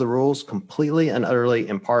charge of the rules, completely and utterly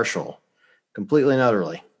impartial, completely and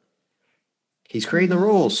utterly. He's creating the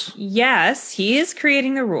rules. Yes, he is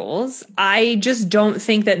creating the rules. I just don't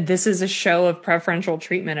think that this is a show of preferential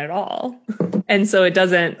treatment at all. And so it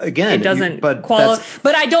doesn't qualify.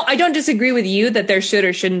 But I don't disagree with you that there should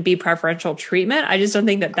or shouldn't be preferential treatment. I just don't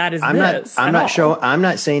think that is I'm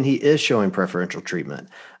not saying he is showing preferential treatment.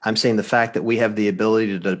 I'm saying the fact that we have the ability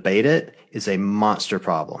to debate it is a monster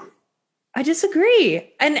problem. I disagree.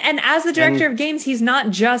 And as the director of games, he's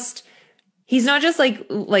not just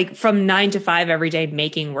like from 9 to 5 every day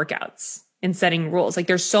making workouts and setting rules. Like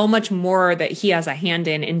there's so much more that he has a hand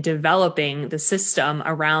in developing the system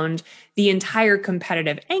around the entire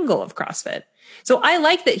competitive angle of CrossFit. So I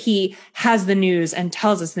like that he has the news and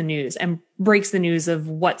tells us the news and breaks the news of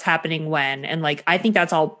what's happening when. And like, I think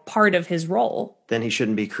that's all part of his role. Then he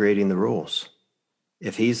shouldn't be creating the rules.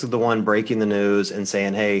 If he's the one breaking the news and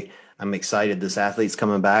saying, hey, I'm excited, this athlete's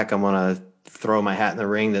coming back, I'm going to throw my hat in the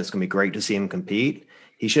ring, that's going to be great to see him compete.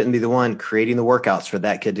 He shouldn't be the one creating the workouts for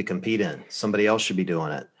that kid to compete in. Somebody else should be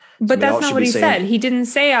doing it. But that's not what he said. He didn't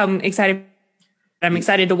say I'm excited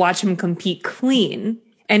to watch him compete clean.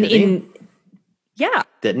 And didn't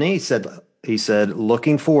he? He said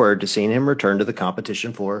looking forward to seeing him return to the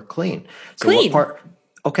competition floor clean. So clean.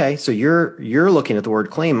 Okay, so you're looking at the word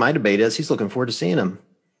clean. My debate is he's looking forward to seeing him.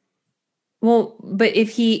 Well, but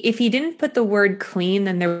if he didn't put the word clean,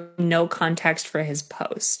 then there was no context for his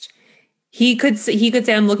post. He could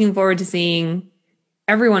say I'm looking forward to seeing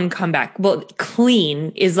everyone come back. Well,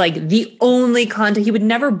 clean is like the only context. He would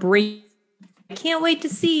never bring, I can't wait to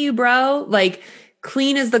see you, bro. Like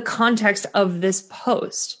clean is the context of this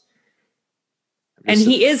post. And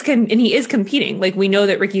he is competing. Like, we know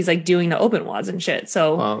that Ricky's like doing the open WODs and shit.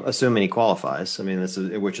 So, well, assuming he qualifies. I mean,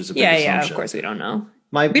 which is a big yeah, assumption. of course we don't know.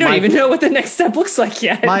 We don't even know what the next step looks like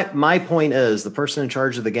yet. My point is, the person in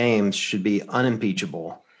charge of the games should be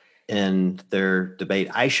unimpeachable in their debate.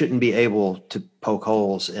 I shouldn't be able to poke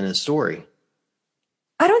holes in his story.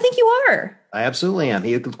 I don't think you are. I absolutely am.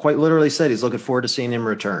 He quite literally said he's looking forward to seeing him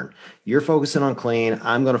return. You're focusing on clean.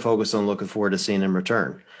 I'm going to focus on looking forward to seeing him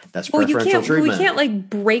return. That's preferential treatment. We can't like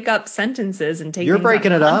break up sentences and take. You're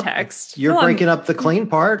breaking it up. Context. You're breaking up the clean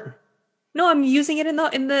part. No, I'm using it in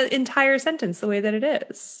the entire sentence the way that it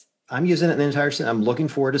is. I'm using it in the entire sentence. I'm looking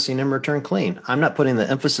forward to seeing him return clean. I'm not putting the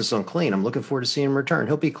emphasis on clean. I'm looking forward to seeing him return.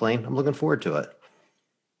 He'll be clean. I'm looking forward to it.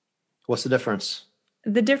 What's the difference?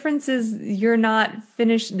 The difference is you're not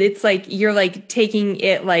finished. It's like you're like taking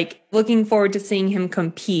it like looking forward to seeing him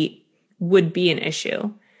compete would be an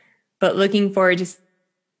issue, but looking forward to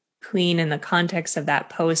clean in the context of that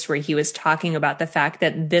post where he was talking about the fact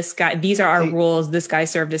that this guy, these are our rules. This guy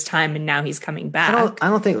served his time and now he's coming back. I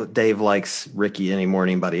don't think Dave likes Ricky any more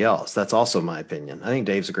than anybody else. That's also my opinion. I think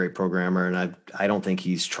Dave's a great programmer, and I don't think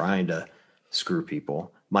he's trying to screw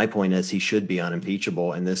people. My point is he should be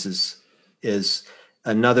unimpeachable, and this is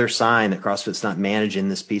another sign that CrossFit's not managing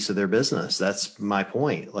this piece of their business. That's my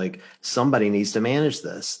point. Like, somebody needs to manage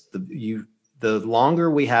this. The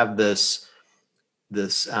longer we have this,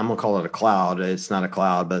 I'm going to call it a cloud. It's not a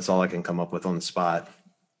cloud, but it's all I can come up with on the spot.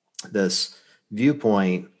 This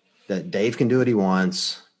viewpoint that Dave can do what he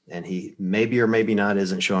wants, and he maybe or maybe not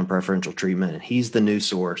isn't showing preferential treatment, and he's the new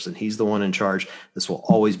source, and he's the one in charge. This will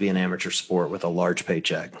always be an amateur sport with a large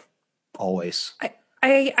paycheck. Always.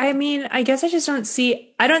 I mean, I guess I don't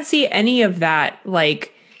see any of that,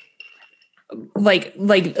 like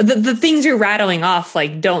the things you're rattling off,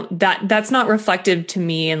 like that's not reflective to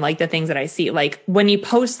me and like the things that I see. Like when you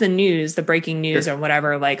post the news, the breaking news or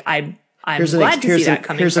whatever, like I'm glad to see that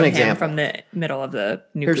coming from him from the middle of the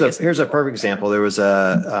nucleus. Here's a perfect example. There was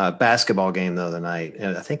a basketball game the other night,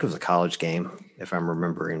 and I think it was a college game, if I'm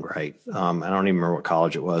remembering right. I don't even remember what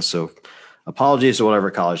college it was, so apologies to whatever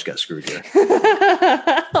college got screwed here.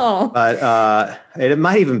 But it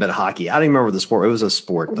might even been hockey. I don't even remember the sport. It was a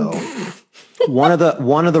sport though. One of the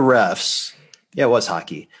refs, yeah, it was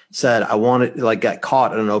hockey, said got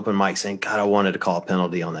caught at an open mic saying, God, I wanted to call a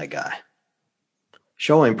penalty on that guy,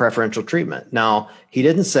 showing preferential treatment. Now, he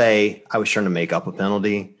didn't say I was trying to make up a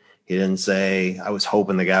penalty. He didn't say I was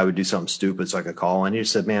hoping the guy would do something stupid so I could call. And he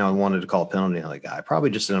just said, man, I wanted to call a penalty on the guy, probably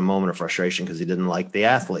just in a moment of frustration because he didn't like the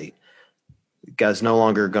athlete. The guy's no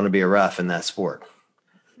longer going to be a ref in that sport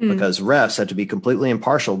because refs have to be completely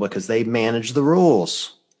impartial because they manage the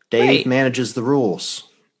rules. Dave manages the rules.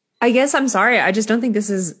 I guess I'm sorry. I just don't think this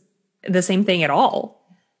is the same thing at all.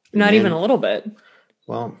 Not even a little bit.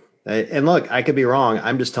 Well, and look, I could be wrong.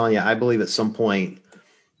 I'm just telling you, I believe at some point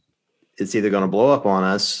it's either going to blow up on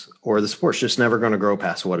us or the sport's just never going to grow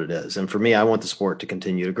past what it is. And for me, I want the sport to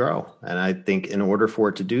continue to grow. And I think in order for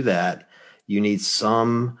it to do that, you need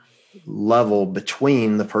some level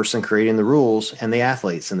between the person creating the rules and the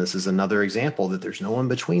athletes. And this is another example that there's no one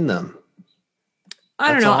between them.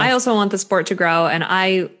 I don't know. I also want the sport to grow, and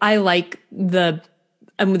I like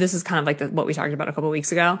this is kind of like what we talked about a couple of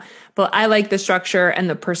weeks ago, but I like the structure and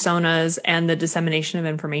the personas and the dissemination of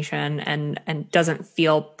information and doesn't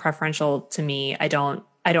feel preferential to me. I don't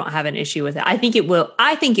have an issue with it. I think it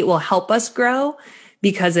will help us grow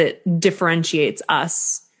because it differentiates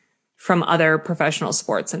us from other professional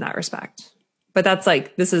sports in that respect. But that's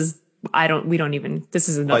like, this is another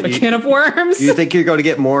can of worms. Do you think you're going to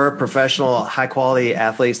get more professional, high quality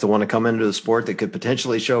athletes to want to come into the sport that could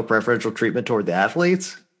potentially show preferential treatment toward the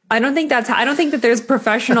athletes? I don't think that there's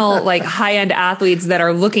professional, like high end athletes that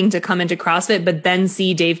are looking to come into CrossFit, but then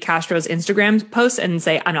see Dave Castro's Instagram post and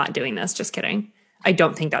say, I'm not doing this. Just kidding. I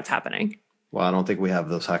don't think that's happening. Well, I don't think we have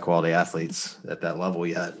those high quality athletes at that level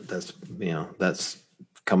yet. That's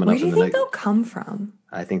coming up. Where do you think they'll come from?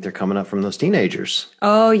 I think they're coming up from those teenagers.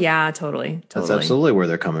 Oh yeah, totally. That's absolutely where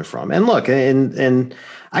they're coming from. And look, and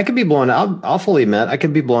I could be blown out. I'll fully admit I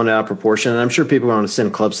could be blown out of proportion. And I'm sure people are going to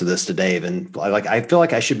send clips of this to Dave. And I feel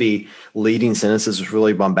like I should be leading sentences with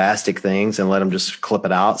really bombastic things and let them just clip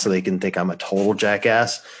it out so they can think I'm a total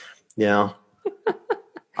jackass. You know,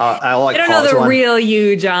 I don't know the real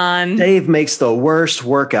you, John. Dave makes the worst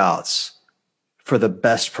workouts for the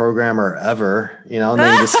best programmer ever, and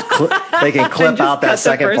they can clip out that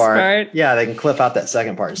second part. Yeah, they can clip out that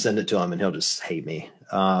second part and send it to him, and he'll just hate me.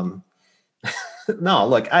 No,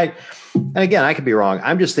 look, and again, I could be wrong.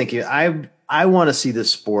 I'm just thinking, I want to see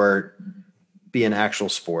this sport be an actual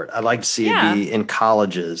sport. I'd like to see Yeah. it be in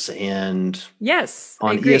colleges and Yes, I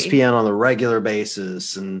on agree. ESPN on a regular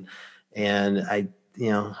basis. And I,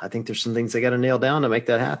 I think there's some things they got to nail down to make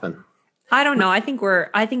that happen. I don't know. I think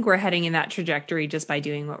we're heading in that trajectory just by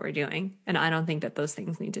doing what we're doing, and I don't think that those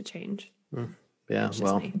things need to change. Yeah, It's just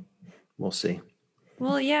well, me. we'll see.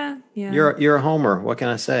 Well, yeah. You're a homer. What can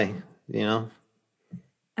I say?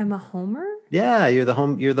 I'm a homer. Yeah, you're the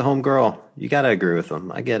home girl. You got to agree with them.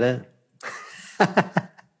 I get it.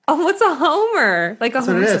 Oh, what's a homer? Like a That's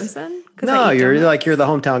what Homer it is. Simpson? 'Cause No, I eat you're donuts. the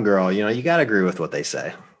hometown girl. You got to agree with what they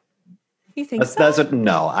say. You think so? That's what.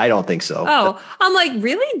 No, I don't think so. Oh, I'm like,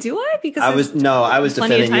 really? Do I? Because I was plenty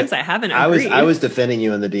defending of times you. I haven't I was agreed. defending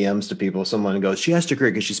you in the DMs to people. Someone goes, she has to agree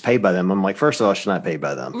because she's paid by them. I'm like, first of all, she's not paid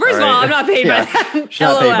by them. First of all, I'm not paid by them. She's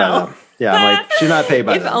not paid by LOL. them. Yeah, I'm like, she's not paid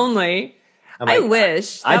by If them. only. I'm I like,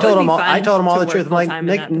 wish. I That told would them be all. fun I told them all to the work truth. I'm like, full-time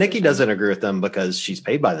in that Nikki position. doesn't agree with them because she's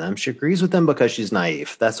paid by them. She agrees with them because she's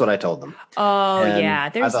naive. That's what I told them. Oh, And yeah. I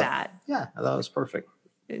There's thought- that. Yeah, I thought it was perfect.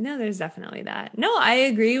 No, there's definitely that. No, I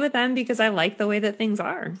agree with them because I like the way that things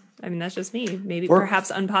are. I mean, that's just me. Maybe perhaps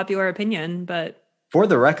unpopular opinion, but For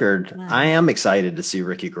the record, I am excited to see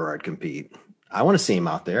Ricky Garrard compete. I want to see him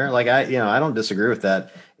out there. Like I don't disagree with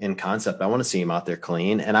that in concept. I want to see him out there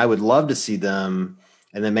clean, and I would love to see them.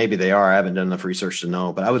 And then maybe they are. I haven't done enough research to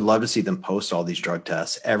know, but I would love to see them post all these drug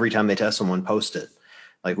tests every time they test someone. Post it.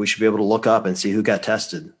 Like we should be able to look up and see who got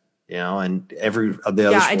tested. And every of the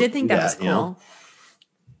other. yeah, I did think that was cool.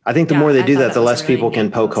 I think the Yeah, more they I do thought that, that the was less a really people can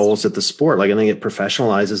neat poke post. holes at the sport. Like I think it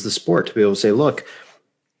professionalizes the sport to be able to say, look,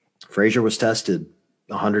 Frazier was tested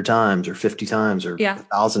 100 times or 50 times or Yeah.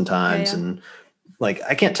 1,000 times. Yeah. And like,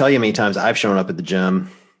 I can't tell you how many times I've shown up at the gym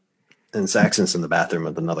and Saxon's in the bathroom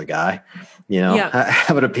with another guy, Yep.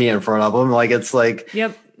 having to pee in front of them. Like, it's like,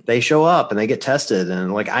 Yep. they show up and they get tested.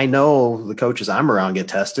 And like, I know the coaches I'm around get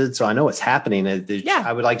tested. So I know what's happening. Yeah.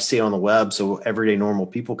 I would like to see it on the web so everyday normal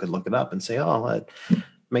people could look it up and say, oh, that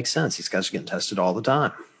makes sense. These guys are getting tested all the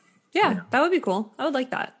time. Yeah, that would be cool. I would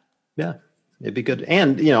like that. Yeah, it'd be good.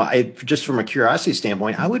 And, just from a curiosity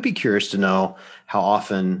standpoint, I would be curious to know how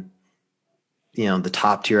often, the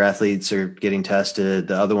top tier athletes are getting tested.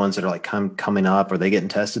 The other ones that are like coming up, are they getting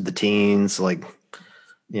tested? The teens, like,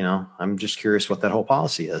 I'm just curious what that whole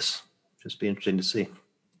policy is. Just be interesting to see.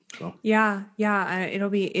 So. Yeah.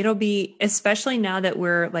 It'll be, especially now that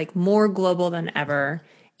we're like more global than ever.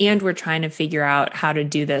 And we're trying to figure out how to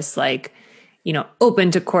do this, like,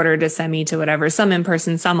 open to quarter to semi to whatever, some in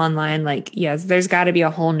person, some online. Like, yes, there's got to be a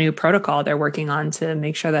whole new protocol they're working on to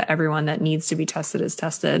make sure that everyone that needs to be tested is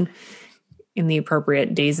tested in the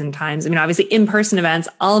appropriate days and times. I mean, obviously in-person events,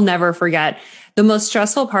 I'll never forget the most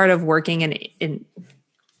stressful part of working in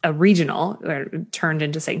a regional, or turned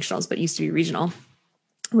into sanctionals, but used to be regional,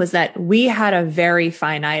 was that we had a very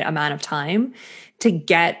finite amount of time to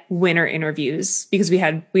get winner interviews because we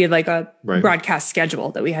had like a Right. broadcast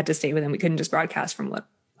schedule that we had to stay within. We couldn't just broadcast from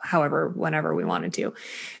whenever we wanted to.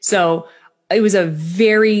 So it was a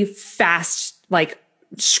very fast, like,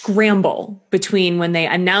 scramble between when they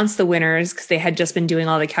announced the winners, because they had just been doing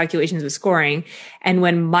all the calculations with scoring, and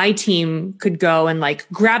when my team could go and like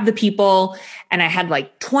grab the people, and I had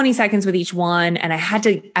like 20 seconds with each one, and I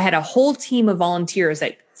had a whole team of volunteers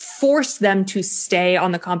that forced them to stay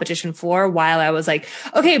on the competition floor while I was like,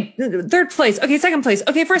 okay, third place, okay, second place,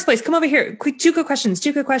 okay, first place, come over here, quick, two good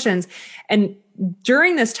questions. And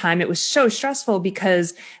during this time, it was so stressful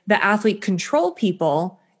because the athlete control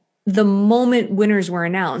people, the moment winners were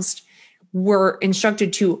announced, were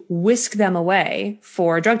instructed to whisk them away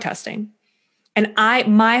for drug testing. And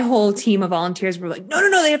my whole team of volunteers were like, no,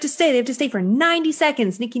 they have to stay. They have to stay for 90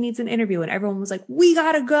 seconds. Nikki needs an interview. And everyone was like, we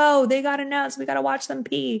gotta go. They got announced. We gotta watch them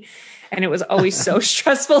pee. And it was always so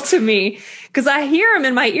stressful to me because I hear him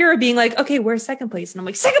in my ear being like, okay, where's second place? And I'm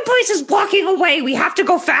like, second place is walking away. We have to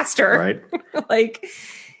go faster. Right. Like,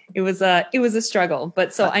 it was a struggle,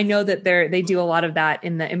 but so I know that they do a lot of that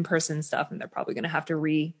in the in-person stuff, and they're probably going to have to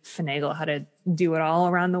finagle how to do it all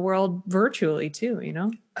around the world virtually too.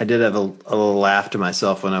 I did have a little laugh to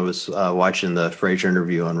myself when I was watching the Frazier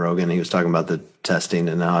interview on Rogan. He was talking about the testing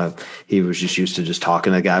and how he was just used to just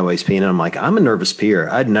talking to the guy while he's peeing. And I'm like, I'm a nervous peer.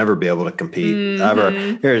 I'd never be able to compete ever.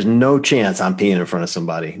 There is no chance I'm peeing in front of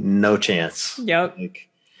somebody. No chance. Yep.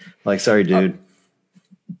 Like, sorry, dude.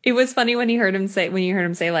 It was funny when you heard him say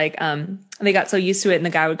like, they got so used to it, and the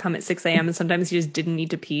guy would come at 6 a.m. and sometimes he just didn't need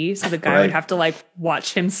to pee. So the guy Right. would have to like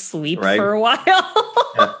watch him sleep Right. for a while.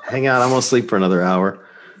 Yeah, hang on, I'm gonna sleep for another hour.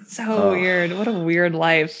 So weird. What a weird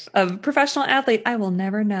life of professional athlete. I will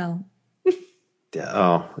never know. Yeah,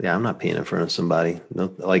 oh, yeah, I'm not peeing in front of somebody.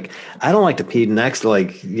 No, like, I don't like to pee next to,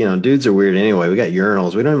 like, dudes are weird anyway. We got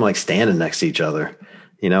urinals. We don't even like standing next to each other,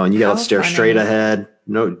 and you got to How stare straight funny. ahead.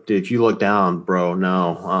 No, dude, if you look down, bro,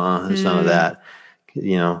 no, there's none of Hmm. that.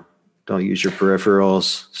 You know, don't use your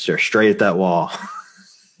peripherals. Stare straight at that wall.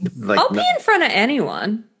 Like, I'll pee no, in front of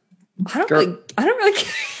anyone. girl, I don't really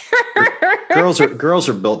care. girls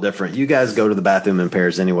are built different. You guys go to the bathroom in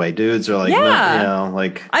pairs anyway. Dudes are like, no, Yeah.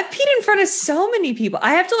 like, I've peed in front of so many people.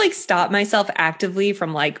 I have to like stop myself actively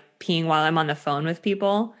from like peeing while I'm on the phone with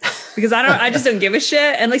people because I just don't give a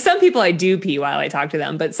shit. And like some people I do pee while I talk to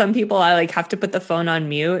them, but some people I like have to put the phone on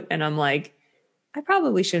mute and I'm like, I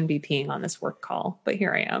probably shouldn't be peeing on this work call, but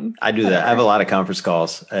here I am. I do that. I have a lot of conference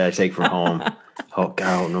calls I take from home. Oh God,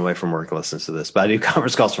 I hope nobody from work listens to this, but I do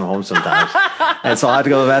conference calls from home sometimes. And so I have to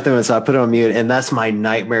go to the bathroom, and so I put it on mute, and that's my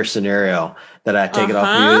nightmare scenario that I take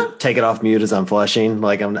it off mute as I'm flushing.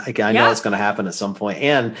 Like I know Yeah. it's going to happen at some point.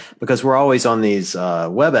 And because we're always on these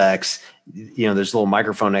WebEx, there's a little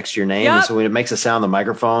microphone next to your name, and Yep. so when it makes a sound, the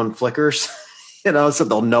microphone flickers. So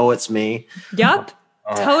they'll know it's me. Yep.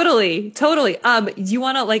 Totally. You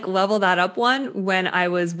want to like level that up one when I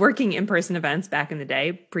was working in-person events back in the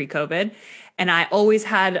day, pre-COVID, and I always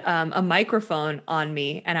had a microphone on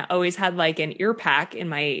me and I always had like an ear pack in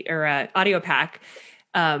my or audio pack.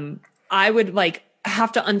 I would like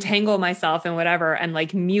have to untangle myself and whatever and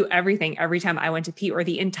like mute everything every time I went to pee or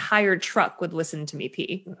the entire truck would listen to me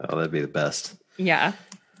pee. Oh, that'd be the best. Yeah.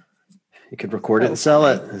 You could record it and sell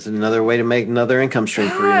it. It's another way to make another income stream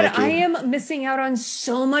for you, God, Nikki. I am missing out on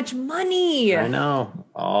so much money. I know.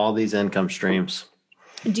 All these income streams.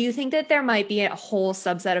 Do you think that there might be a whole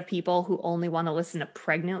subset of people who only want to listen to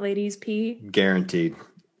pregnant ladies pee? Guaranteed.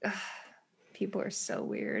 People are so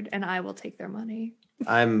weird, and I will take their money.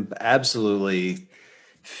 I'm absolutely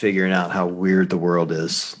figuring out how weird the world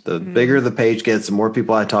is. The bigger the page gets, the more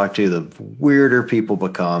people I talk to, the weirder people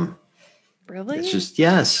become. Really? It's just,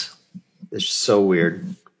 yes. It's just so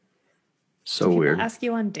weird. So People weird. ask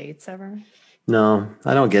you on dates ever? No,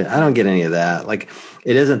 I don't get any of that. Like,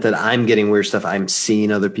 it isn't that I'm getting weird stuff. I'm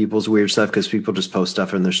seeing other people's weird stuff because people just post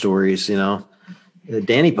stuff in their stories,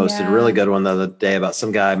 Danny posted a really good one the other day about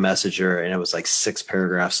some guy messaged her, and it was like 6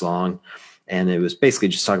 paragraphs long. And it was basically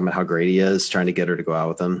just talking about how great he is, trying to get her to go out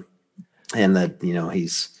with him. And that,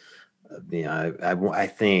 he's, I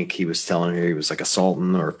think he was telling her he was like a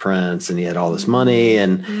sultan or a prince and he had all this money.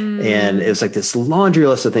 And it was like this laundry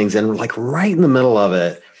list of things. And like right in the middle of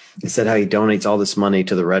it, it said how he donates all this money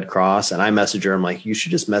to the Red Cross. And I messaged her, I'm like, you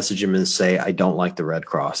should just message him and say, I don't like the Red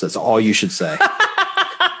Cross. That's all you should say.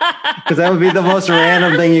 Because that would be the most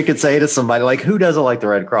random thing you could say to somebody. Like, who doesn't like the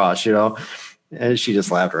Red Cross, And she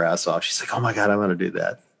just laughed her ass off. She's like, oh my God, I'm going to do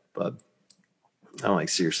that. But I'm like,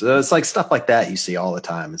 seriously. It's like stuff like that you see all the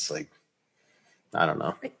time. It's like, I don't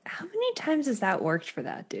know. How many times has that worked for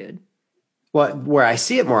that dude? Well, where I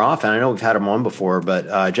see it more often, I know we've had him on before,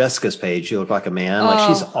 but Jessica's page, You Look Like a Man. Like,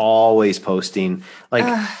 she's always posting.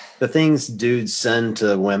 Like, the things dudes send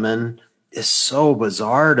to women is so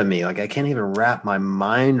bizarre to me. Like, I can't even wrap my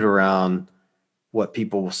mind around what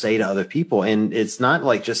people will say to other people. And it's not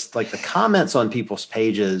like just like the comments on people's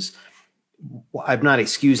pages. I'm not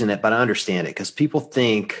excusing it, but I understand it because people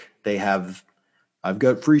think I've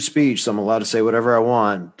got free speech, so I'm allowed to say whatever I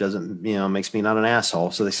want. Doesn't, makes me not an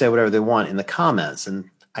asshole. So they say whatever they want in the comments. And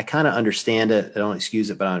I kind of understand it. I don't excuse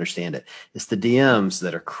it, but I understand it. It's the DMs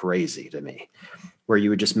that are crazy to me, where you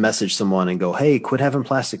would just message someone and go, hey, quit having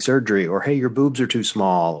plastic surgery, or hey, your boobs are too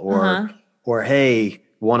small, or hey,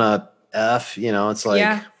 wanna F, it's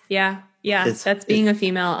like, yeah. That's being a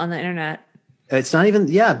female on the internet. It's not even,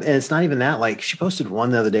 and it's not even that. Like, she posted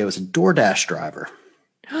one the other day, it was a DoorDash driver.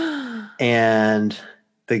 And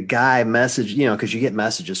the guy messaged, because you get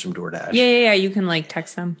messages from DoorDash. Yeah. You can like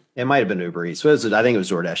text them. It might have been Uber Eats. I think it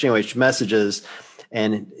was DoorDash. Anyway, she messages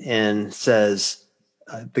and says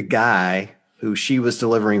the guy who she was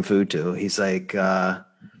delivering food to, he's like,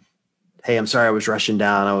 hey, I'm sorry I was rushing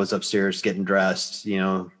down. I was upstairs getting dressed.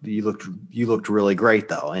 You looked really great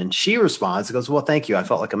though. And she responds, goes, well, thank you. I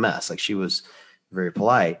felt like a mess. Like, she was very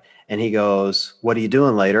polite. And he goes, what are you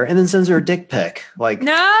doing later? And then sends her a dick pic. Like,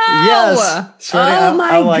 no. Yes. So oh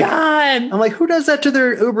my God. I'm like, who does that to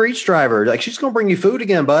their Uber Eats driver? Like, she's going to bring you food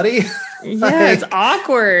again, buddy. Yeah, it's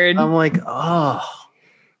awkward. I'm like, oh.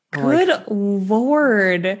 Good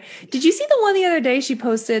Lord. Did you see the one the other day she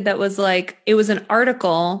posted that was like, it was an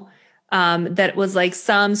article that was like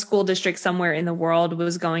some school district somewhere in the world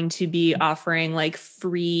was going to be offering like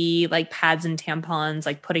free like pads and tampons,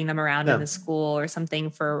 like putting them around in the school or something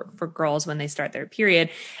for girls when they start their period.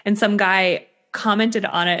 And some guy commented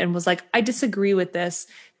on it and was like, I disagree with this.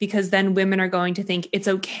 because then women are going to think it's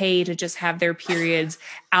okay to just have their periods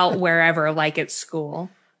out wherever, like at school.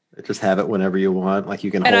 Just have it whenever you want. Like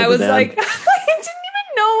you can And hold I was it in. like,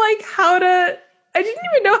 I didn't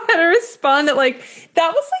even know how to respond. That like,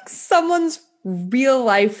 that was like someone's real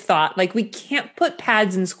life thought. Like, we can't put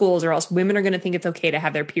pads in schools or else women are going to think it's okay to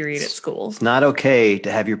have their period at school. It's not okay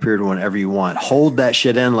to have your period whenever you want. Hold that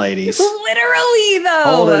shit in, ladies. Literally, though.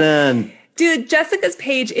 Hold it in. Dude, Jessica's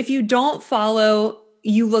page, if you don't follow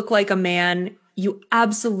You Look Like a Man, you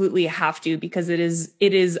absolutely have to, because it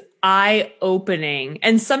is eye-opening.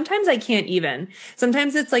 And sometimes I can't even.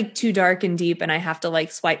 Sometimes it's like too dark and deep and I have to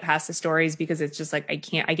like swipe past the stories because it's just like I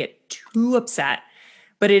get too upset.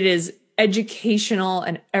 But it is educational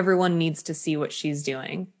and everyone needs to see what she's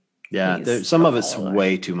doing. Yeah, some of it's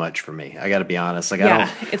way too much for me. I got to be honest. Like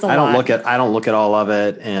it's a I don't lot. look at all of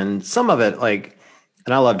it, and some of it like,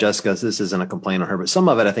 and I love Jessica. So this isn't a complaint on her, but some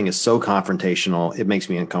of it I think is so confrontational. It makes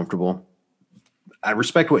me uncomfortable. I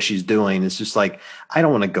respect what she's doing. It's just like, I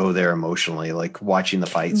don't want to go there emotionally, like watching the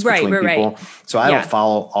fights between people. So I don't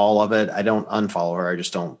follow all of it. I don't unfollow her. I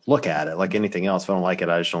just don't look at it like anything else. If I don't like it,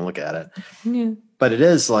 I just don't look at it. Yeah. But it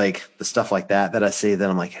is like the stuff like that I see that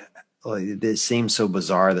I'm like, it seems so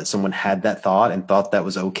bizarre that someone had that thought and thought that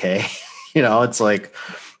was okay. It's like,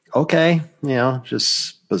 okay,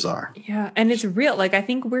 just bizarre. Yeah. And it's real. Like, I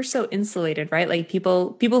think we're so insulated, right? Like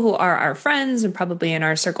people who are our friends and probably in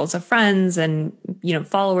our circles of friends and,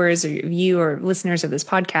 followers or you or listeners of this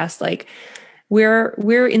podcast, like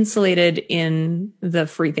we're insulated in the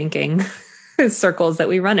free thinking circles that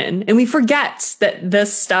we run in. And we forget that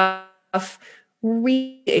this stuff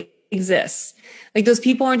really exists. Like, those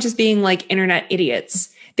people aren't just being like internet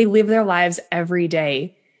idiots. They live their lives every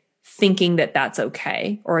day thinking that that's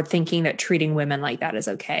okay, or thinking that treating women like that is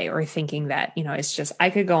okay, or thinking that, it's just, I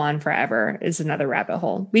could go on forever. It's another rabbit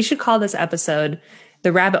hole. We should call this episode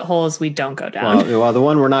The Rabbit Holes We Don't Go Down. Well, the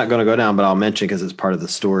one we're not going to go down, but I'll mention because it's part of the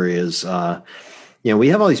story is, we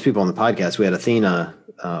have all these people on the podcast. We had Athena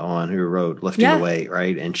on who wrote Lifting the Weight,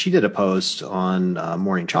 right? And she did a post on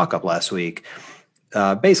Morning Chalk Up last week,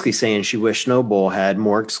 basically saying she wished Snowball had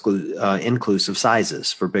more inclusive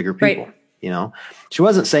sizes for bigger people. Right. She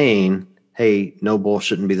wasn't saying, hey, Noble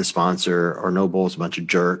shouldn't be the sponsor, or Noble's a bunch of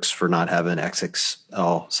jerks for not having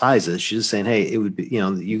XXL sizes. She's just saying, hey, it would be,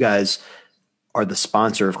 you guys are the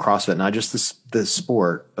sponsor of CrossFit, not just the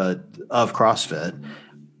sport, but of CrossFit.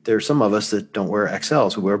 There's some of us that don't wear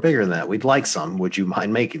XLs. We wear bigger than that. We'd like some. Would you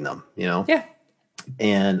mind making them? Yeah.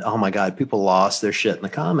 And oh my God, people lost their shit in the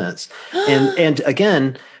comments. And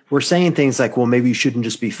again, we're saying things like, well, maybe you shouldn't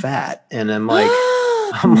just be fat. And I'm like,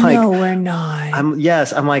 no, we're not.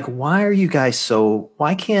 I'm like, why are you guys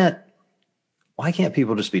why can't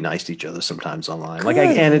people just be nice to each other sometimes online? Like,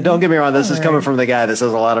 and don't get me wrong, this is coming from the guy that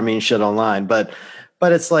says a lot of mean shit online, but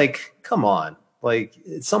it's like, come on. Like,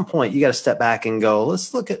 at some point you got to step back and go,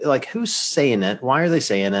 let's look at like who's saying it. Why are they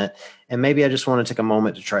saying it? And maybe I just want to take a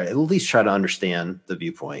moment to at least try to understand the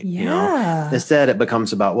viewpoint. Instead it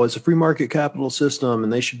becomes about, well, it's a free market capital system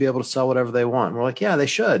and they should be able to sell whatever they want. And we're like, yeah, they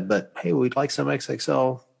should, but hey, we'd like some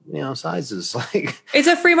XXL, sizes. Like, it's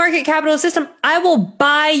a free market capital system. I will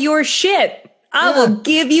buy your shit. I will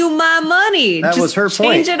give you my money. That was her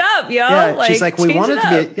point. Change it up, yo. Yeah, she's like, we want it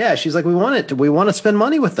to be. Yeah, she's like, we want to spend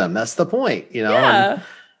money with them. That's the point, Yeah. And,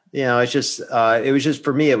 it's just, it was just,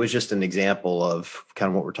 for me, it was just an example of kind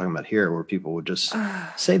of what we're talking about here, where people would just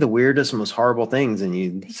say the weirdest, most horrible things, and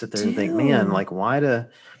you sit there and think, man, like,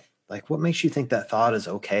 what makes you think that thought is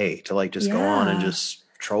okay to like just go on and just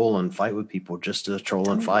troll and fight with people just to troll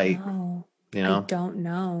and fight? I don't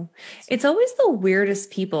know. It's always the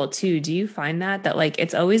weirdest people too. Do you find that like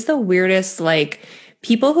it's always the weirdest, like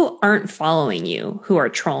people who aren't following you, who are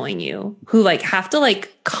trolling you, who like have to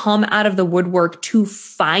like come out of the woodwork to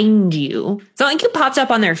find you. It's not like you popped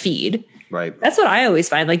up on their feed. Right. That's what I always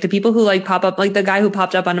find. Like the people who like pop up, like the guy who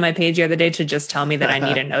popped up onto my page the other day to just tell me that I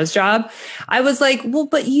need a nose job. I was like, well,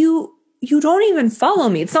 but you don't even follow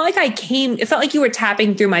me. It's not like it's not like you were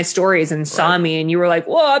tapping through my stories and saw me and you were like,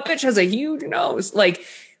 whoa, that bitch has a huge nose. Like,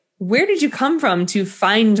 where did you come from to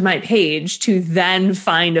find my page to then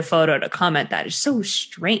find a photo to comment? That is so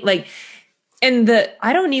strange. Like,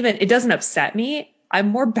 it doesn't upset me. I'm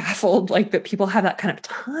more baffled like that people have that kind of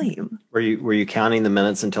time. Were you counting the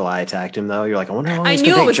minutes until I attacked him though? You're like, I wonder how long I it's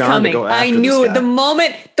knew gonna it was take John coming. to go after I knew this the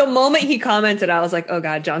guy. moment he commented, I was like, oh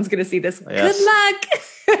God, John's gonna see this. Yes. Good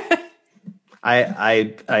luck.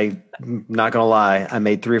 I'm not gonna lie. I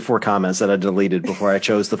made 3 or 4 comments that I deleted before I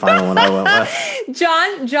chose the final one I went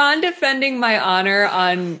with. John defending my honor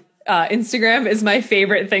on Instagram is my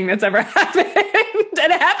favorite thing that's ever happened.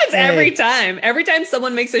 And it happens every time. Every time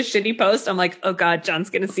someone makes a shitty post, I'm like, oh God, John's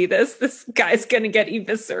going to see this. This guy's going to get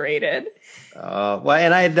eviscerated. Well,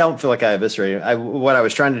 and I don't feel like I eviscerated. What I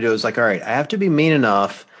was trying to do is like, all right, I have to be mean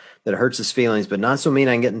enough that it hurts his feelings, but not so mean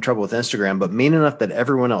I can get in trouble with Instagram, but mean enough that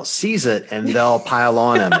everyone else sees it and they'll pile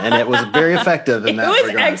on him. And it was very effective in that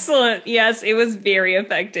regard. It was excellent. Yes, it was very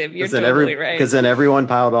effective. You're totally right. Because then everyone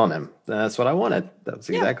piled on him. That's what I wanted. That's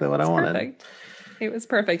exactly what I wanted. Perfect. It was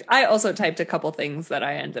perfect. I also typed a couple things that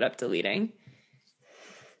I ended up deleting.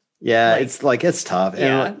 Yeah, it's tough.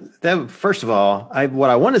 Yeah. And that, first of all,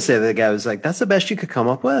 what I want to say to the guy was like, that's the best you could come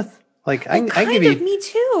up with? Like, I can give you, me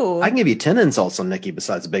too. I can give you 10 insults on Nikki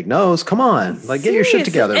besides a big nose. Come on. Like, get your shit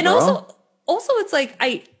together, and bro. Also it's like,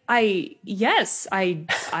 yes,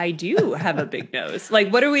 I do have a big nose.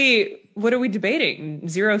 Like, what are we debating?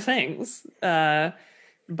 Zero things.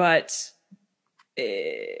 But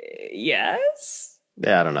yes.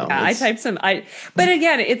 Yeah, I don't know. Yeah, I typed but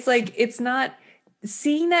again, it's like, it's not,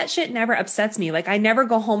 seeing that shit never upsets me. Like, I never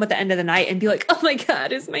go home at the end of the night and be like, oh my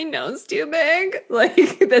God, is my nose too big?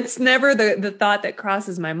 Like, that's never the thought that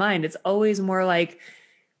crosses my mind. It's always more like,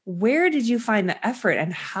 where did you find the effort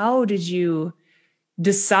and how did you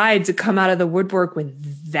decide to come out of the woodwork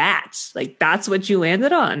with that? Like, that's what you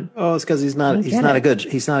landed on. Oh, it's because he's not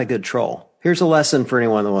a good troll. Here's a lesson for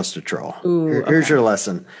anyone that wants to troll. Here's your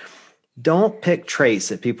lesson. Don't pick traits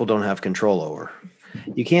that people don't have control over.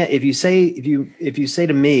 You can't, if you say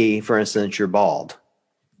to me, for instance, you're bald.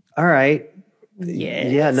 All right.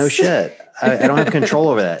 Yes. Yeah, no shit. I don't have control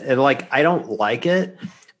over that. And like, I don't like it,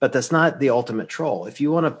 but that's not the ultimate troll. If you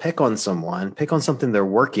want to pick on someone, pick on something they're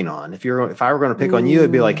working on. If I were going to pick on you,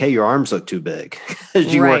 it'd be like, hey, your arms look too big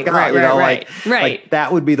as you work out. Like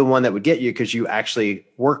that would be the one that would get you because you actually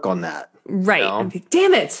work on that. Right. You know?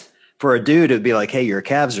 Damn it. For a dude, it'd be like, hey, your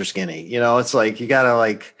calves are skinny. You know, it's like, you got to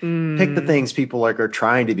like pick the things people like are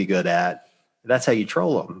trying to be good at. That's how you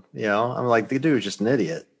troll them. You know, I'm like, the dude is just an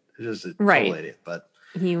idiot. He's just a total idiot. But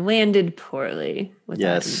he landed poorly with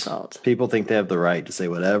that insult. People think they have the right to say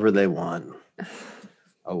whatever they want.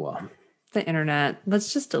 Oh, well. The internet.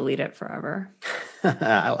 Let's just delete it forever.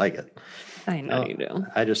 I like it. I know you do.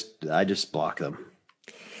 I just block them.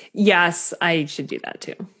 Yes, I should do that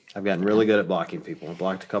too. I've gotten really good at blocking people. I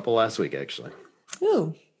blocked a couple last week, actually.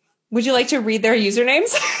 Ooh. Would you like to read their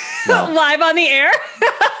usernames No. live on the air?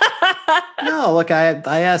 No, look,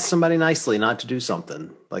 I asked somebody nicely not to do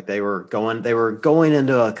something. Like they were going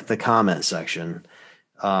into the comment section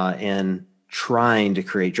and trying to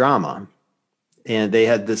create drama. And they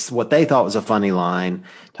had this, what they thought was a funny line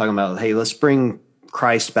talking about, hey, let's bring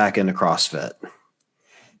Christ back into CrossFit,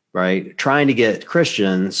 right? Trying to get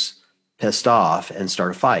Christians pissed off and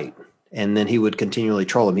start a fight. And then he would continually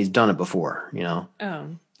troll him. He's done it before, you know? Oh.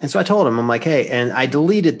 And so I told him, I'm like, hey, and I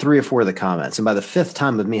deleted 3 or 4 of the comments. And by the 5th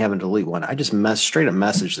time of me having to delete one, I just straight up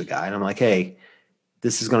messaged the guy. And I'm like, hey,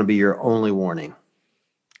 this is going to be your only warning.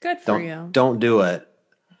 Good for you. Don't do it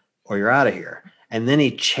or you're out of here. And then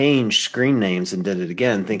he changed screen names and did it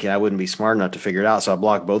again, thinking I wouldn't be smart enough to figure it out. So I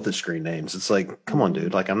blocked both the screen names. It's like, come on,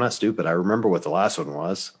 dude. Like, I'm not stupid. I remember what the last one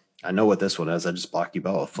was. I know what this one is. I just blocked you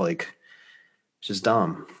both. Like, it's just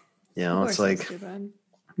dumb. You know, it's like,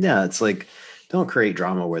 yeah, it's like, don't create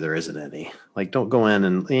drama where there isn't any. Like, don't go in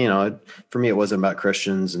and, you know, for me, it wasn't about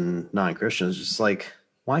Christians and non-Christians. Just like,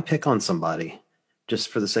 why pick on somebody just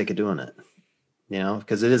for the sake of doing it? You know,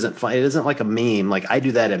 because it isn't fun. It isn't like a meme. Like I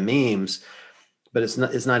do that in memes, but it's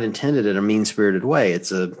not intended in a mean-spirited way.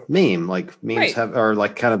 It's a meme. Like memes are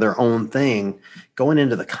like kind of their own thing. Going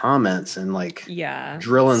into the comments and like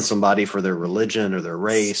drilling somebody for their religion or their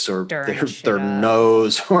race or their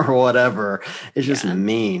nose or whatever. It's just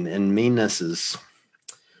mean, and meanness is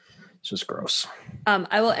just gross.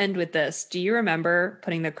 I will end with this. Do you remember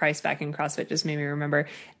putting the Christ back in CrossFit? Just made me remember.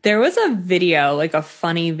 There was a video, like a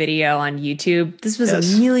funny video on YouTube. This was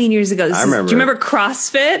a million years ago. I remember. Do you remember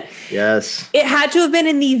CrossFit? Yes. It had to have been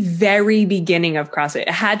in the very beginning of CrossFit. It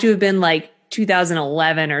had to have been like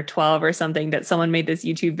 2011 or 12 or something that someone made this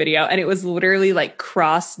YouTube video, and it was literally like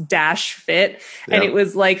cross dash fit. And it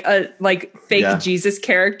was like a fake Jesus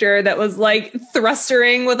character that was like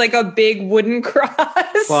thrustering with like a big wooden cross.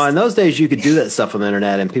 Well, in those days you could do that stuff on the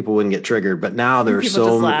internet and people wouldn't get triggered, but now there's people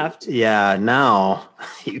just laughed. Yeah, now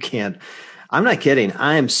you can't. I'm not kidding.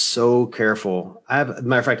 I am so careful.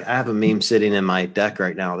 Matter of fact, I have a meme sitting in my deck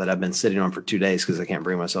right now that I've been sitting on for 2 days because I can't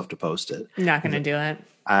bring myself to post it. You're not going to do it.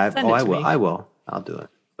 I will. I'll do it.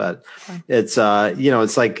 But it's,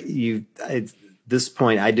 it's like at this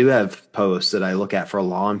point, I do have posts that I look at for a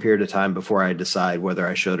long period of time before I decide whether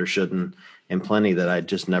I should or shouldn't, and plenty that I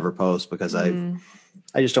just never post because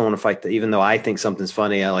I just don't want to fight even though I think something's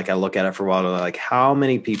funny, I look at it for a while and I'm like, how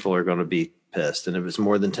many people are going to be pissed? And if it's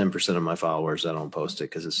more than 10% of my followers, I don't post it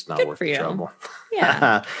because it's not worth the trouble.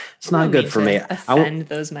 Yeah. It's not good for me. Offend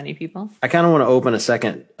those many people. I kind of want to open a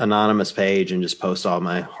second anonymous page and just post all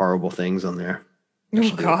my horrible things on there.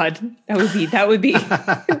 Oh God, that would be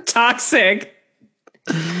toxic.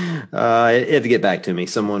 It'd get back to me.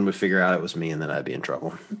 Someone would figure out it was me and then I'd be in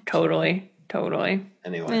trouble. Totally.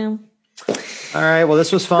 Anyway. Yeah. All right. Well,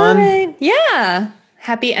 this was fun. Right. Yeah.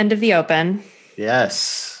 Happy end of the Open.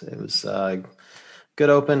 Yes. It was good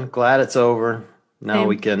Open. Glad it's over. Now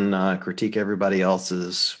we can critique everybody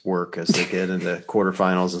else's work as they get into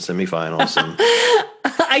quarterfinals and semifinals. And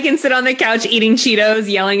I can sit on the couch eating Cheetos,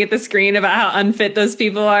 yelling at the screen about how unfit those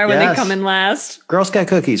people are when they come in last. Girl Scout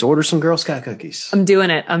cookies. Order some Girl Scout cookies. I'm doing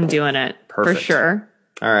it. Perfect. For sure.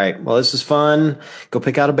 All right. Well, this is fun. Go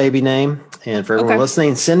pick out a baby name. And for everyone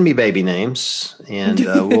listening, send me baby names. And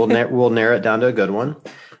we'll narrow it down to a good one.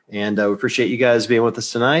 And we appreciate you guys being with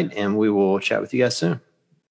us tonight. And we will chat with you guys soon.